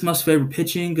this must favor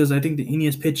pitching because I think the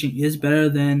Indians pitching is better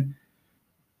than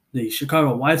the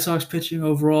Chicago White Sox pitching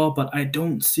overall, but I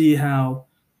don't see how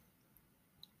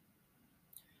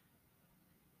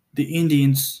the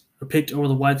Indians are picked over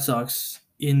the White Sox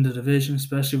in the division,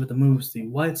 especially with the moves the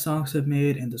White Sox have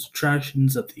made and the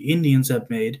subtractions that the Indians have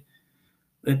made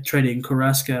with trading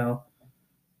Carrasco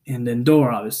and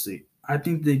Lindor, obviously. I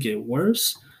think they get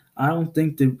worse. I don't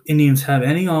think the Indians have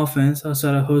any offense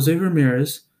outside of Jose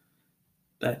Ramirez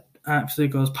that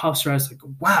absolutely goes pops your eyes like,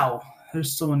 wow,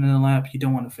 there's someone in the lap you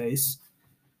don't want to face.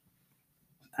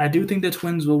 I do think the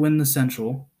Twins will win the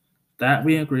Central. That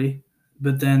we agree.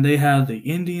 But then they have the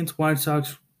Indians, White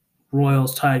Sox,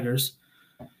 Royals, Tigers.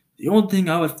 The only thing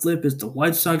I would flip is the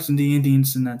White Sox and the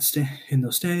Indians in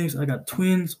those standings. I got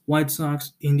Twins, White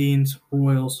Sox, Indians,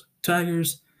 Royals,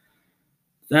 Tigers.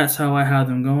 That's how I have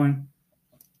them going.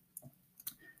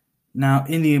 Now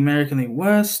in the American League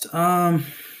West,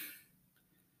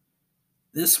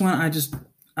 this one I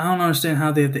don't understand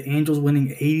how they have the Angels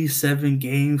winning 87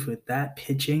 games with that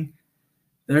pitching.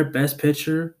 Their best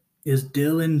pitcher is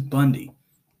Dylan Bundy.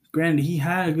 Granted, he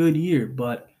had a good year,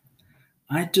 but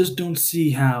I just don't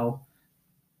see how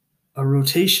a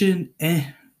rotation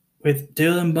with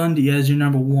Dylan Bundy as your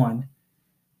number one,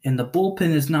 and the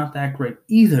bullpen is not that great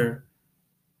either,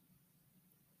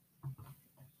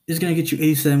 is going to get you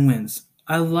 87 wins.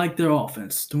 I like their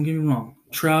offense. Don't get me wrong.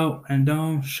 Trout,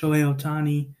 Rendon, Shohei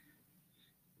Ohtani,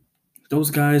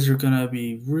 those guys are going to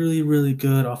be really, really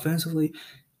good offensively.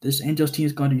 This Angels team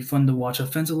is going to be fun to watch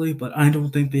offensively, but I don't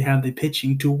think they have the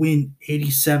pitching to win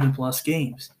 87-plus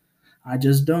games. I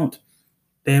just don't.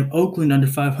 They have Oakland under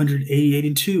 500,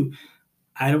 88-2.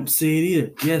 I don't see it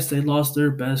either. Yes, they lost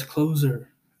their best closer.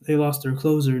 They lost their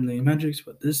closer in Liam Hendricks,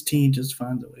 but this team just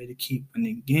finds a way to keep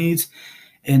winning games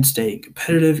and staying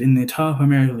competitive in the top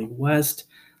American League West.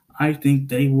 I think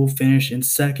they will finish in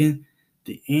second.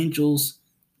 The Angels,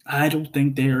 I don't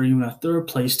think they are even a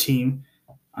third-place team.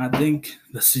 I think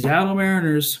the Seattle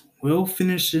Mariners will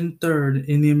finish in third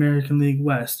in the American League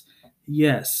West.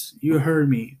 Yes, you heard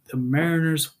me. The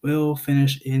Mariners will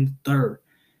finish in third.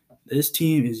 This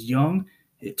team is young.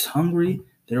 It's hungry.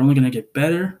 They're only going to get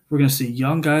better. We're going to see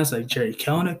young guys like Jerry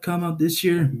Kelenic come up this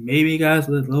year. Maybe guys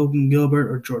like Logan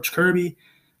Gilbert or George Kirby.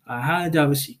 I highly doubt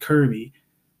we see Kirby,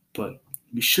 but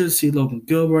we should see Logan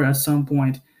Gilbert at some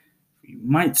point. We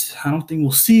might. I don't think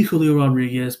we'll see Julio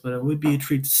Rodriguez, but it would be a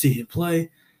treat to see him play.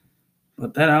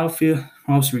 But that outfield,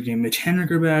 obviously we're getting Mitch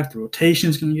Haniger back. The rotation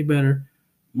is going to get better.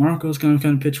 Marco's going to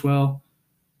kind of pitch well.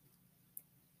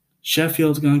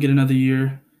 Sheffield's going to get another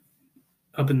year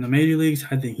up in the major leagues.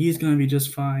 I think he's going to be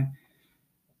just fine.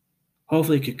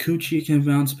 Hopefully Kikuchi can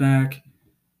bounce back.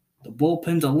 The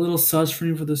bullpen's a little sus for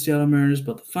me for the Seattle Mariners,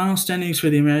 but the final standings for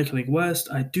the American League West,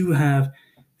 I do have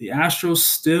the Astros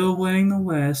still winning the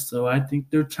West, so I think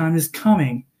their time is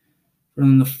coming for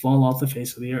them to fall off the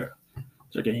face of the earth.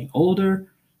 They're getting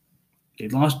older. They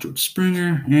lost George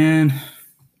Springer, and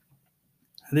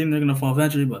I think they're going to fall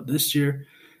eventually, but this year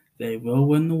they will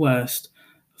win the West,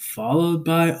 followed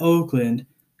by Oakland,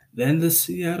 then the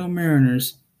Seattle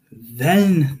Mariners,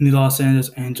 then the Los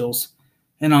Angeles Angels,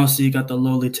 and obviously you got the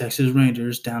lowly Texas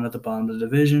Rangers down at the bottom of the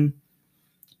division.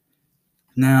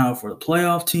 Now for the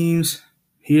playoff teams,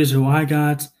 here's who I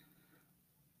got.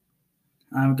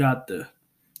 I've got the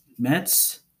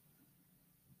Mets,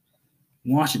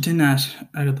 Washington Nationals.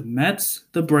 I got the Mets,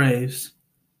 the Braves,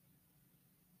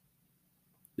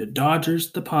 the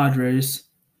Dodgers, the Padres,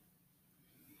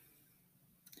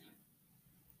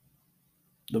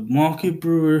 the Milwaukee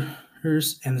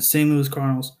Brewers, and the St. Louis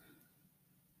Cardinals.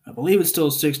 I believe it's still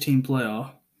a 16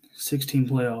 playoff. 16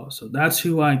 playoff. So that's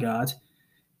who I got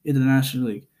in the National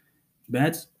League.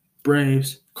 Mets,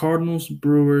 Braves, Cardinals,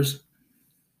 Brewers,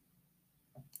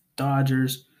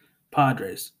 Dodgers,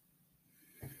 Padres.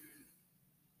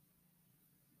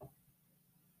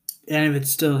 And if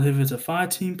it's a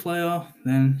 5-team playoff,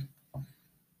 then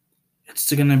it's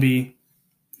still gonna be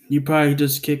you probably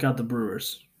just kick out the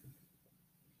Brewers.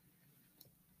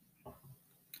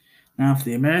 Now for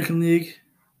the American League,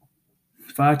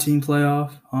 5-team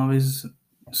playoff, always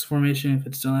formation if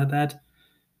it's still at that.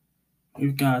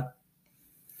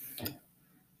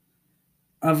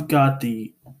 I've got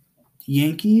the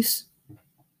Yankees,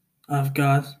 I've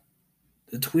got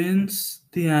the Twins,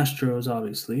 the Astros,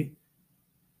 obviously.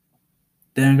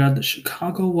 Then I got the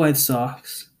Chicago White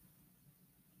Sox.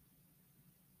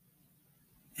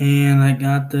 And I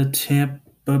got the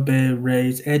Tampa Bay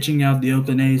Rays edging out the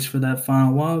Oakland A's for that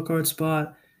final wildcard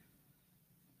spot.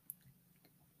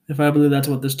 If I believe that's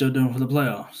what they're still doing for the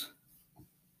playoffs.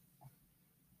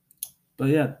 But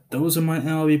yeah, those are my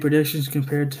MLB predictions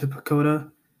compared to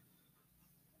Pacoda.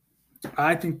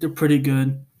 I think they're pretty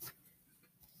good.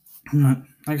 Like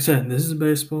I said, this is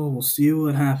baseball. We'll see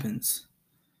what happens.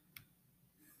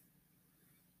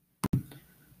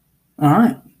 All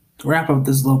right. To wrap up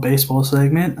this little baseball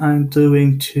segment, I'm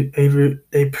doing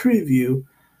a preview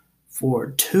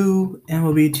for 2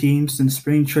 MLB teams since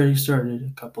spring training started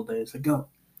a couple days ago.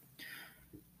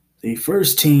 The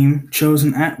first team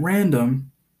chosen at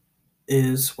random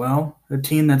is, well, a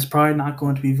team that's probably not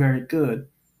going to be very good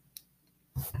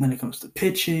when it comes to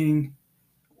pitching,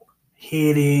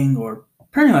 hitting, or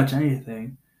pretty much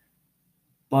anything.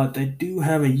 But they do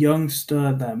have a young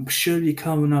stud that should be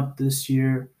coming up this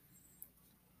year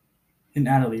in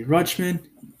Adley Rutschman.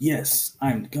 Yes,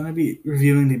 I'm going to be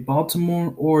reviewing the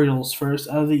Baltimore Orioles first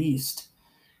out of the East.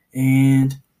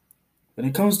 And when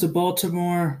it comes to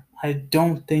Baltimore, I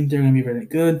don't think they're going to be very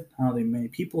good. I don't think many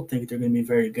people think they're going to be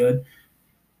very good.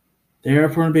 They're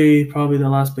going to be probably the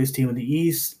last place team in the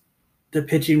East. The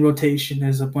pitching rotation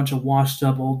is a bunch of washed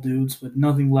up old dudes with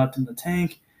nothing left in the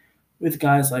tank, with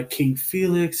guys like King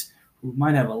Felix, who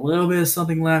might have a little bit of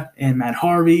something left, and Matt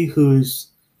Harvey, who's,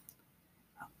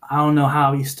 I don't know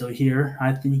how he's still here.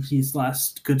 I think his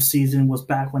last good season was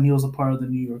back when he was a part of the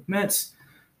New York Mets,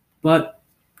 but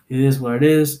it is what it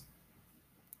is.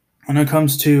 When it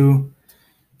comes to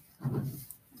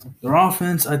their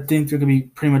offense, I think they're going to be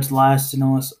pretty much last in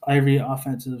almost every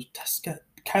offensive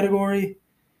category.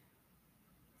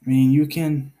 I mean, you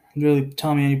can really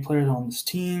tell me any players on this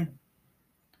team.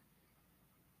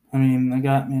 I mean, I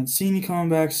got Mancini coming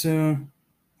back soon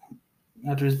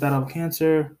after his battle with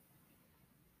cancer.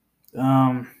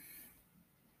 Yeah,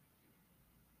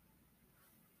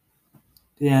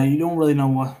 you don't really know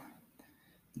what.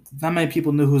 Not many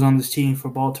people knew who's on this team for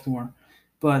Baltimore.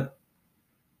 But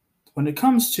when it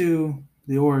comes to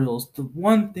the Orioles, the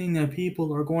one thing that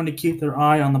people are going to keep their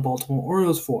eye on the Baltimore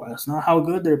Orioles for is not how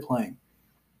good they're playing,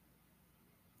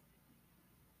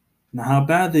 not how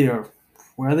bad they are,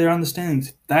 where they are on the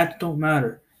standings. That don't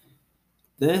matter.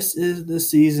 This is the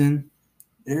season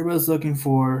everybody's looking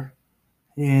for,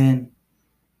 and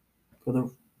for the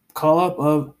call-up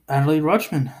of Adley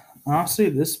Rutschman. Honestly,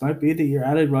 this might be the year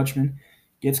Adley Rutschman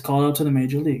gets called up to the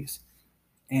major leagues.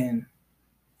 And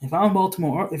if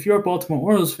you're a Baltimore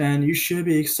Orioles fan, you should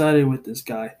be excited with this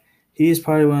guy. He is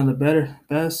probably one of the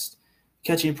best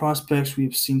catching prospects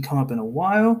we've seen come up in a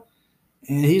while,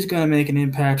 and he's going to make an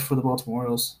impact for the Baltimore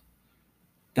Orioles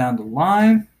down the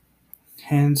line,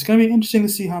 and it's going to be interesting to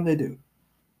see how they do.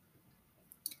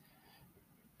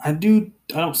 I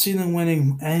don't see them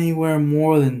winning anywhere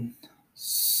more than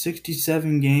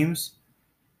 67 games.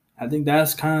 I think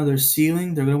that's kind of their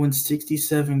ceiling. They're going to win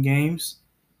 67 games.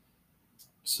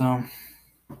 So,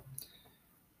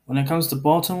 when it comes to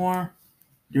Baltimore,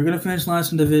 you're going to finish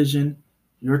last in division.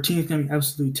 Your team's going to be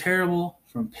absolutely terrible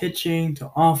from pitching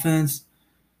to offense.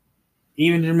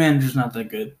 Even your manager's not that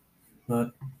good.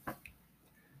 But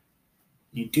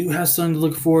you do have something to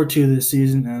look forward to this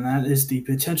season, and that is the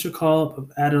potential call-up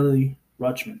of Adley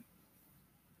Rutschman.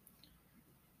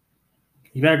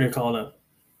 You better get called up.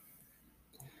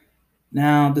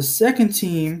 Now, the second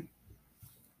team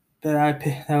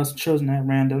that was chosen at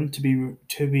random to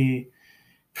be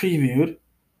previewed,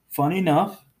 funny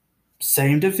enough,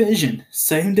 same division,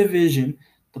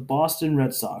 the Boston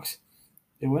Red Sox.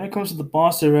 And when it comes to the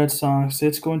Boston Red Sox,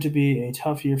 it's going to be a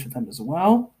tough year for them as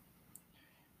well.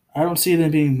 I don't see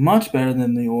them being much better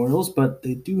than the Orioles, but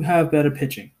they do have better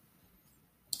pitching.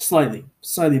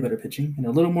 slightly better pitching and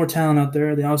a little more talent out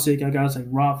there. They also got guys like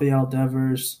Rafael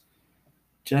Devers,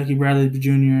 Jackie Bradley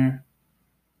Jr.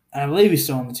 I believe he's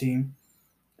still on the team,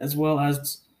 as well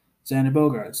as Xander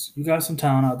Bogaerts. You got some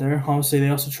talent out there. Obviously, they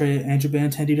also traded Andrew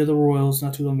Benintendi to the Royals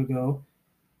not too long ago.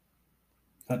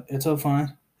 But it's all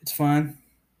fine. It's fine.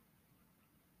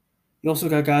 You also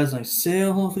got guys like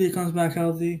Sale. Hopefully, he comes back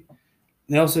healthy.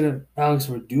 They also got Alex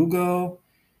Verdugo,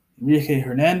 Enrique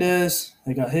Hernandez.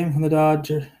 They got him from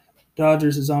the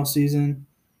Dodgers this offseason.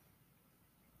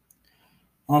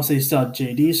 Obviously, you still have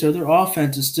JD, so their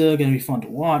offense is still going to be fun to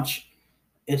watch.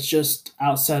 It's just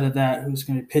outside of that, who's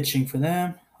going to be pitching for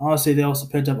them. Obviously, they also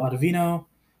picked up Ottavino,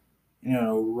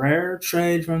 rare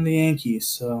trade from the Yankees.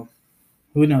 So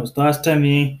who knows? The last time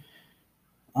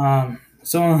I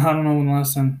don't know when the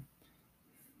last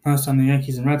time the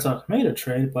Yankees and Red Sox made a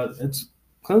trade, but it's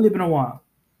clearly been a while.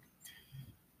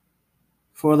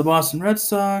 For the Boston Red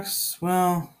Sox,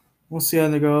 well, we'll see how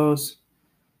that goes.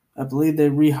 I believe they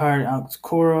rehired Alex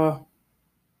Cora.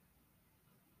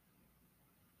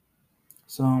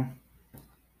 So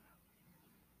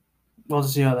we'll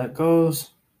see how that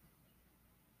goes.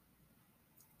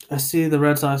 I see the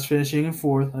Red Sox finishing in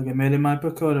fourth, like I made in my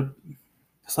Pacoda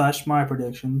 / my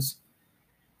predictions.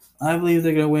 I believe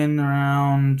they're going to win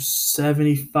around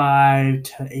 75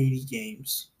 to 80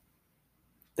 games.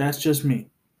 That's just me.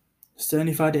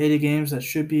 75 to 80 games, that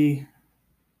should be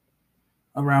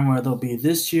around where they'll be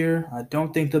this year. I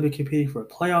don't think they'll be competing for a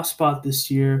playoff spot this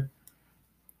year.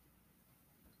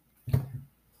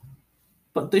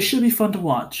 But they should be fun to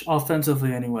watch,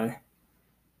 offensively anyway.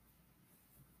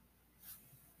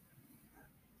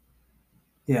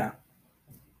 Yeah.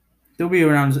 They'll be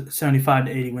around 75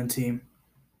 to 80 win team.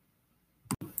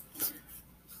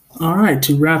 All right,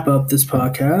 to wrap up this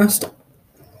podcast,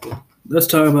 let's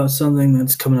talk about something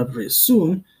that's coming up very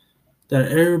soon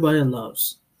that everybody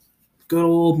loves. Good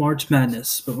old March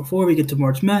Madness. But before we get to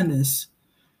March Madness,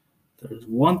 there's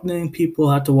one thing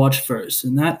people have to watch first,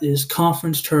 and that is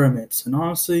conference tournaments. And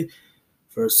honestly,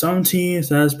 for some teams,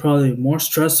 that is probably more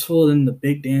stressful than the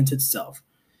big dance itself.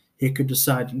 It could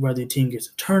decide whether your team gets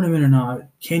a tournament or not.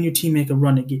 Can your team make a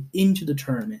run to get into the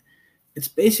tournament? It's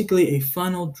basically a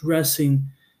final,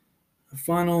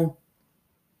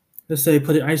 let's say,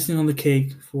 put the icing on the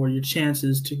cake for your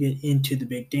chances to get into the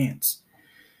big dance.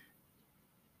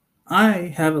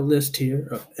 I have a list here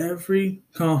of every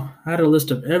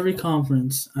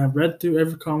conference. I've read through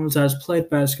every conference that has played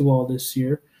basketball this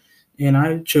year, and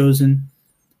I've chosen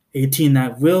a team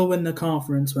that will win the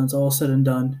conference when it's all said and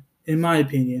done, in my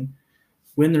opinion,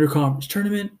 win their conference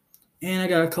tournament. And I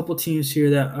got a couple teams here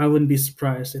that I wouldn't be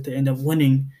surprised if they end up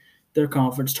winning their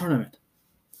conference tournament.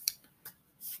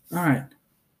 All right,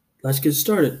 let's get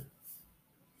started.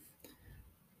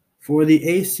 For the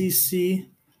ACC,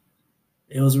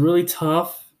 it was really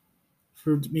tough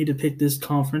for me to pick this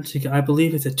conference. I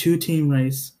believe it's a two-team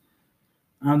race.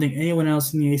 I don't think anyone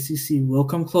else in the ACC will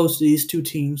come close to these two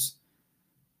teams.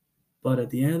 But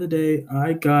at the end of the day,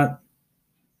 I got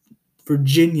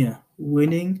Virginia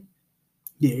winning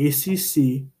the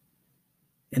ACC,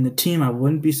 and the team I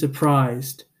wouldn't be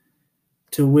surprised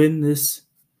to win this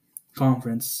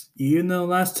conference. Even though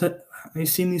last time I've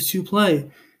seen these two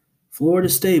play, Florida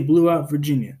State blew out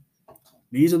Virginia.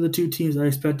 These are the two teams I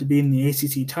expect to be in the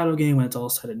ACC title game when it's all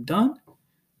said and done.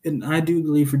 And I do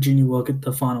believe Virginia will get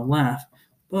the final laugh.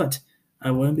 But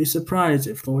I wouldn't be surprised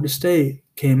if Florida State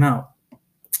came out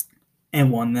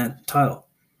and won that title.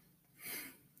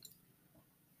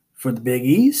 For the Big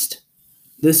East,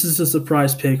 this is a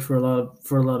surprise pick for a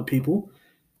lot of people.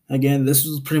 Again, this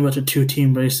was pretty much a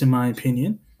two-team race in my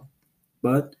opinion.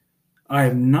 But I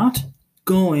am not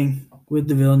going with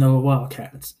the Villanova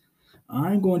Wildcats.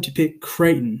 I'm going to pick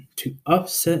Creighton to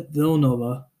upset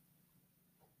Villanova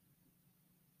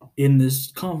in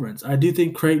this conference. I do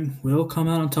think Creighton will come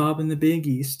out on top in the Big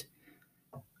East.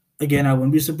 Again, I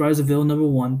wouldn't be surprised if Villanova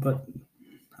won, but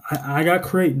I got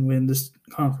Creighton win this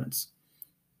conference.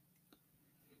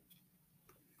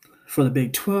 For the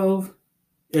Big 12,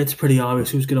 it's pretty obvious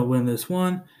who's going to win this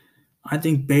one. I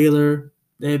think Baylor,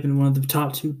 they've been one of the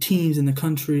top two teams in the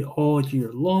country all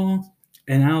year long,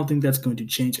 and I don't think that's going to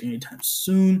change anytime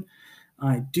soon.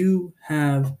 I do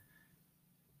have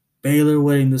Baylor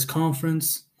winning this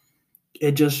conference.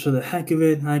 It just for the heck of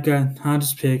it, I'll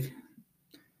just pick a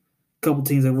couple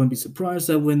teams I wouldn't be surprised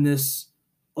that win this.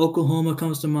 Oklahoma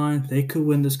comes to mind. They could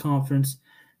win this conference.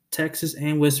 Texas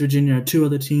and West Virginia are two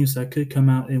other teams that could come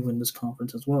out and win this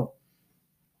conference as well.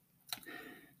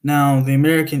 Now, the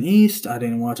American East, I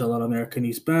didn't watch a lot of American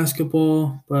East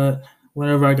basketball, but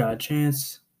whenever I got a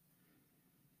chance,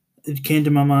 it came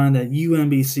to my mind that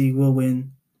UMBC will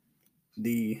win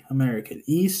the American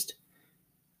East.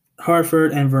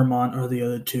 Hartford and Vermont are the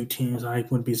other two teams I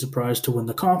wouldn't be surprised to win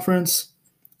the conference.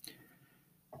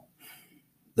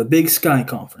 The Big Sky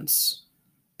Conference.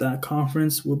 That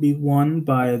conference will be won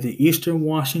by the Eastern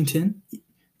Washington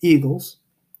Eagles.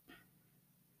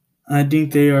 I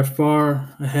think they are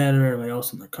far ahead of everybody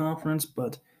else in the conference,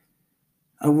 but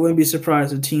I wouldn't be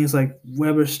surprised if teams like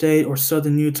Weber State or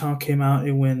Southern Utah came out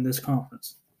and win this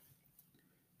conference.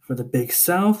 For the Big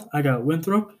South, I got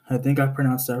Winthrop. I think I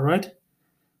pronounced that right.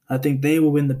 I think they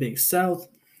will win the Big South.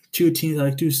 Two teams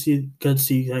I could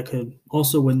see that could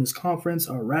also win this conference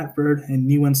are Radford and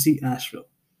UNC Asheville.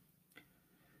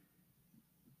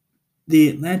 The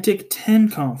Atlantic 10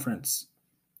 Conference.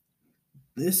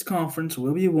 This conference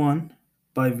will be won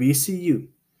by VCU.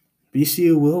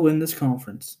 VCU will win this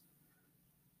conference.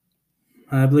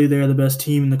 I believe they are the best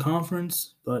team in the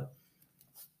conference, but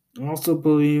I also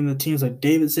believe the teams like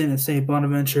Davidson and St.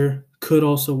 Bonaventure could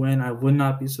also win. I would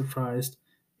not be surprised,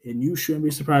 and you shouldn't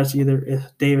be surprised either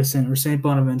if Davidson or St.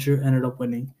 Bonaventure ended up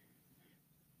winning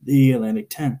the Atlantic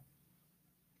 10.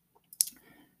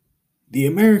 The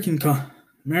American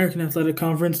Athletic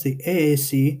Conference, the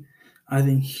AAC, I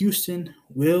think Houston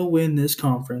will win this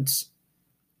conference.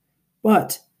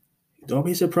 But don't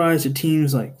be surprised if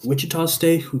teams like Wichita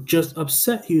State, who just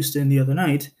upset Houston the other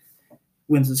night,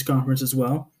 wins this conference as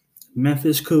well.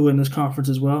 Memphis could win this conference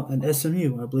as well, and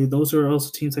SMU. I believe those are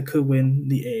also teams that could win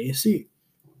the AAC.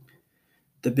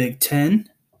 The Big Ten,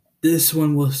 this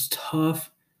one was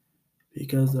tough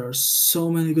because there are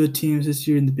so many good teams this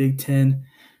year in the Big Ten.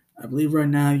 I believe right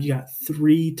now you got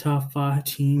 3 top 5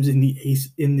 teams in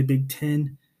the Big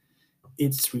Ten.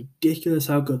 It's ridiculous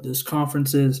how good this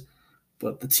conference is,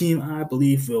 but the team I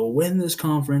believe will win this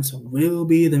conference will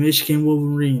be the Michigan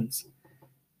Wolverines.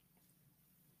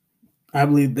 I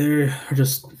believe they're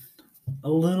just a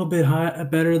little bit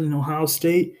better than Ohio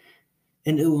State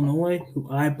and Illinois, who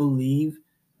I believe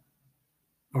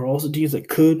are also teams that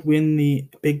could win the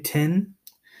Big Ten.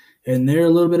 And they're a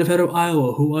little bit ahead of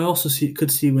Iowa, who I also could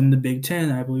see win the Big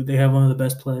Ten. I believe they have one of the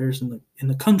best players in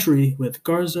the country with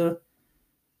Garza.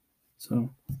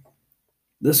 So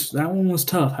that one was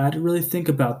tough. I had to really think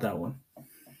about that one.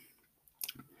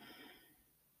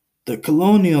 The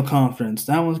Colonial Conference,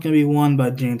 that one's going to be won by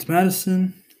James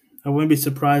Madison. I wouldn't be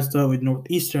surprised, though, if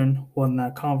Northeastern won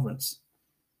that conference.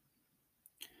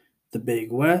 The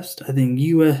Big West, I think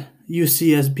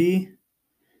UCSB,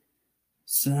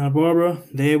 Santa Barbara,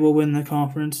 they will win the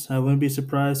conference. I wouldn't be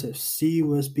surprised if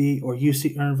CUSB or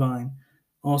UC Irvine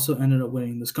also ended up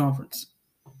winning this conference.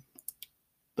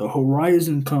 The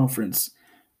Horizon Conference,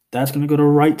 that's going to go to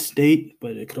Wright State,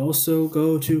 but it could also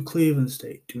go to Cleveland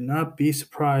State. Do not be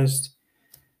surprised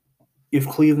if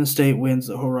Cleveland State wins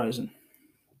the Horizon.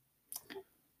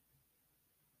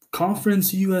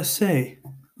 Conference USA,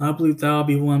 I believe that will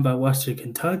be won by Western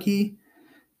Kentucky.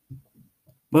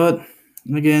 But,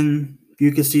 again,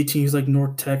 you could see teams like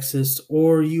North Texas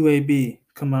or UAB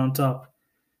come out on top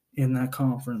in that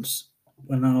conference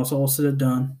when that was all said and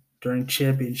done during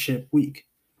championship week.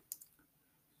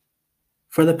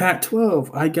 For the Pac-12,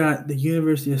 I got the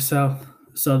University of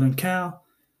Southern Cal.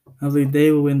 I believe they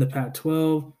will win the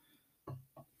Pac-12.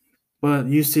 But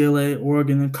UCLA,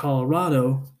 Oregon, and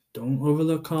Colorado, don't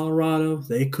overlook Colorado.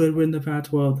 They could win the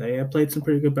Pac-12. They have played some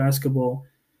pretty good basketball.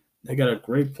 They got a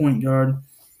great point guard.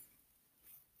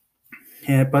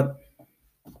 Yeah, but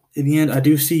in the end, I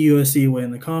do see USC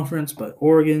win the conference. But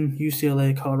Oregon,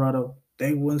 UCLA, Colorado,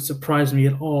 they wouldn't surprise me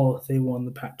at all if they won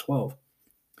the Pac-12.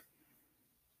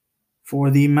 For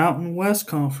the Mountain West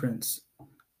Conference,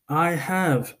 I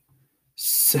have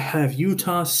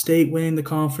Utah State winning the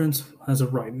conference as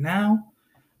of right now,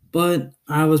 but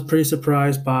I was pretty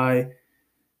surprised by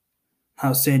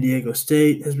how San Diego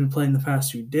State has been playing the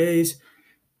past few days.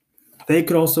 They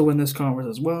could also win this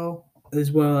conference as well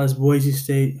as Boise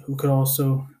State, who could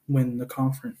also win the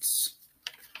conference.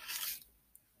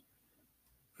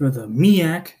 For the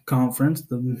MEAC Conference,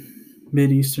 the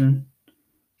Mid-Eastern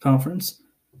Conference,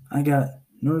 I got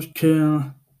North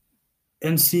Carolina,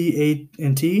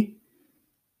 NC-A&T,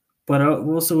 but I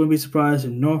also wouldn't be surprised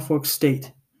if Norfolk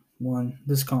State won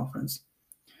this conference.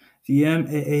 The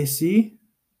MAAC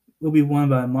will be won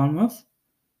by Monmouth,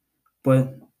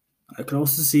 but I could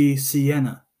also see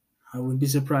Siena. I wouldn't be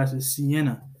surprised if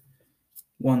Siena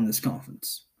won this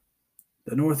conference.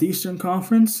 The Northeastern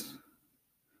Conference,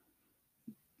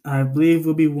 I believe,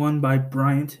 will be won by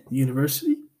Bryant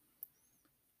University,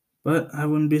 but I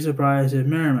wouldn't be surprised if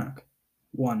Merrimack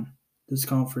won this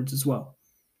conference as well.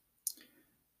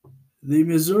 The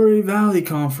Missouri Valley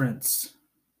Conference.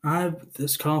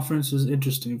 This conference was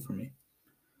interesting for me.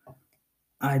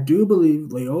 I do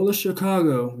believe Loyola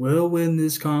Chicago will win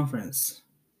this conference,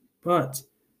 but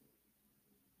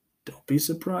don't be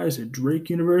surprised if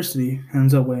Drake University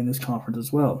ends up winning this conference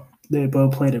as well. They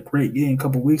both played a great game a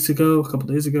couple days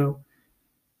ago.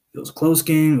 It was a close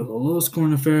game. It was a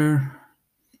low-scoring affair.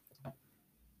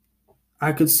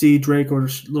 I could see Drake or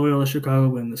Loyola Chicago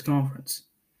win this conference.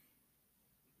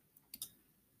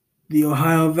 The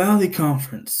Ohio Valley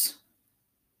Conference.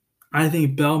 I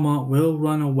think Belmont will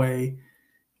run away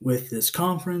with this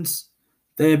conference.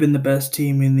 They have been the best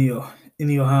team in the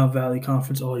Ohio Valley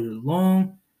Conference all year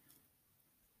long.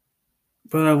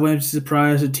 But I wouldn't be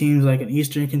surprised if teams like an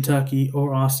Eastern Kentucky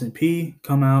or Austin Peay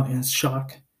come out and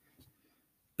shock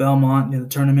Belmont in the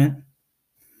tournament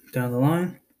down the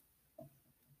line.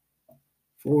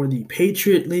 For the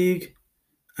Patriot League,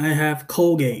 I have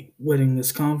Colgate winning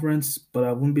this conference, but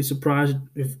I wouldn't be surprised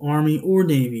if Army or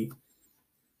Navy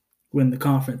win the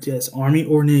conference. Yes, Army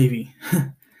or Navy.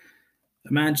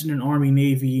 Imagine an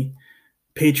Army-Navy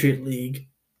Patriot League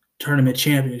tournament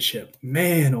championship.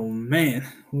 Man, oh man,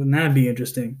 wouldn't that be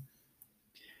interesting?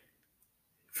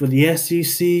 For the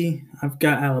SEC, I've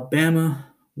got Alabama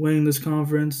winning this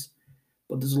conference,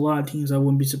 but there's a lot of teams I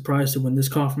wouldn't be surprised to win this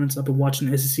conference. I've been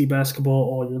watching SEC basketball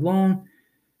all year long,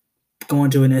 going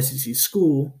to an SEC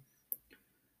school.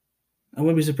 I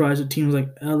wouldn't be surprised if teams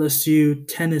like LSU,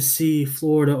 Tennessee,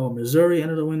 Florida, or Missouri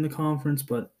ended up winning the conference,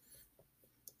 but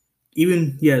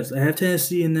I have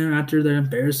Tennessee in there after their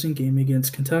embarrassing game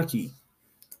against Kentucky.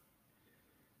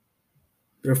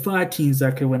 There are 5 teams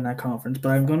that could win that conference, but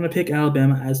I'm going to pick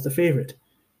Alabama as the favorite.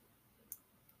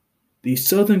 The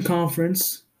Southern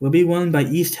Conference will be won by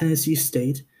East Tennessee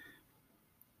State,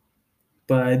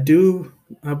 but I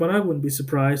wouldn't be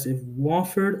surprised if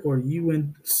Wofford or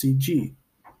UNCG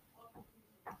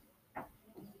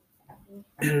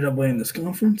ended up winning this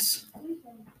conference.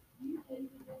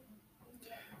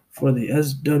 For the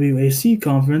SWAC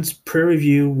Conference, Prairie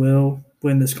View will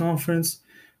win this conference,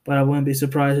 but I wouldn't be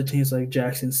surprised if teams like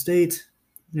Jackson State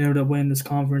ended up winning this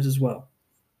conference as well.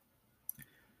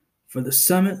 For the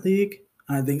Summit League,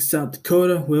 I think South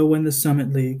Dakota will win the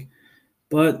Summit League,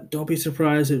 but don't be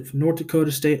surprised if North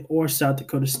Dakota State or South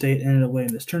Dakota State ended up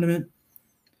winning this tournament.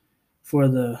 For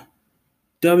the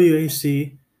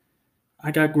WAC,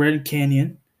 I got Grand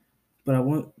Canyon, but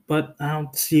I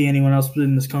don't see anyone else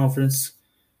in this conference.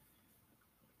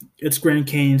 It's Grand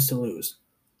Canyon's to lose.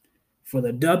 For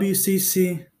the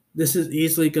WCC, this is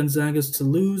easily Gonzaga's to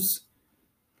lose.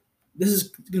 This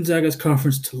is Gonzaga's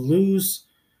conference to lose,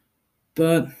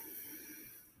 but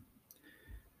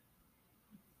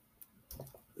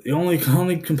the only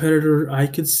competitor I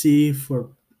could see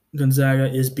for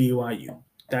Gonzaga is BYU.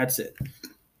 That's it.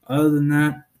 Other than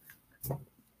that,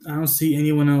 I don't see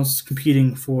anyone else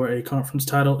competing for a conference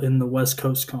title in the West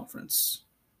Coast Conference.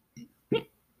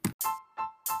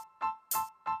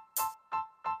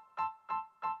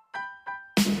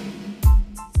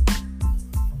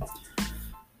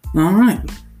 All right,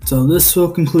 so this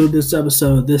will conclude this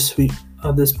episode of this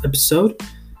episode,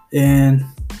 and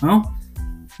well,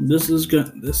 this is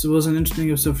good. This was an interesting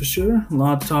episode for sure. A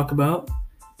lot to talk about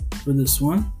for this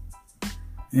one,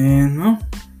 and well,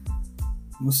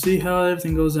 we'll see how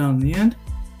everything goes out in the end.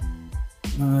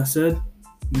 Like I said,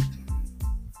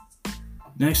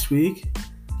 next week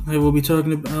I will be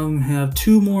talking about. Have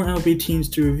 2 more MLB teams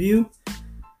to review.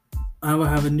 I will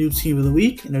have a new team of the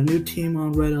week and a new team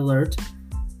on Red Alert.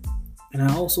 And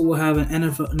I also will have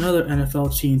another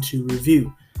NFL team to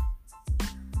review,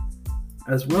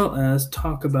 as well as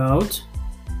talk about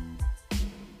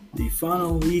the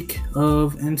final week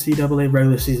of NCAA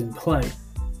regular season play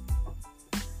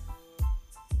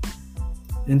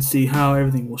and see how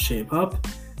everything will shape up.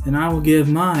 And I will give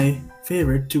my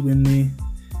favorite to win the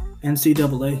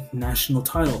NCAA national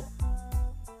title.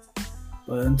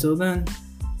 But until then,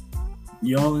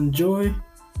 y'all enjoy,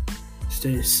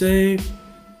 stay safe,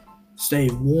 stay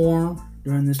warm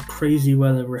during this crazy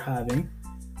weather we're having,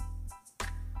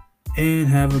 and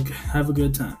have a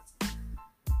good time.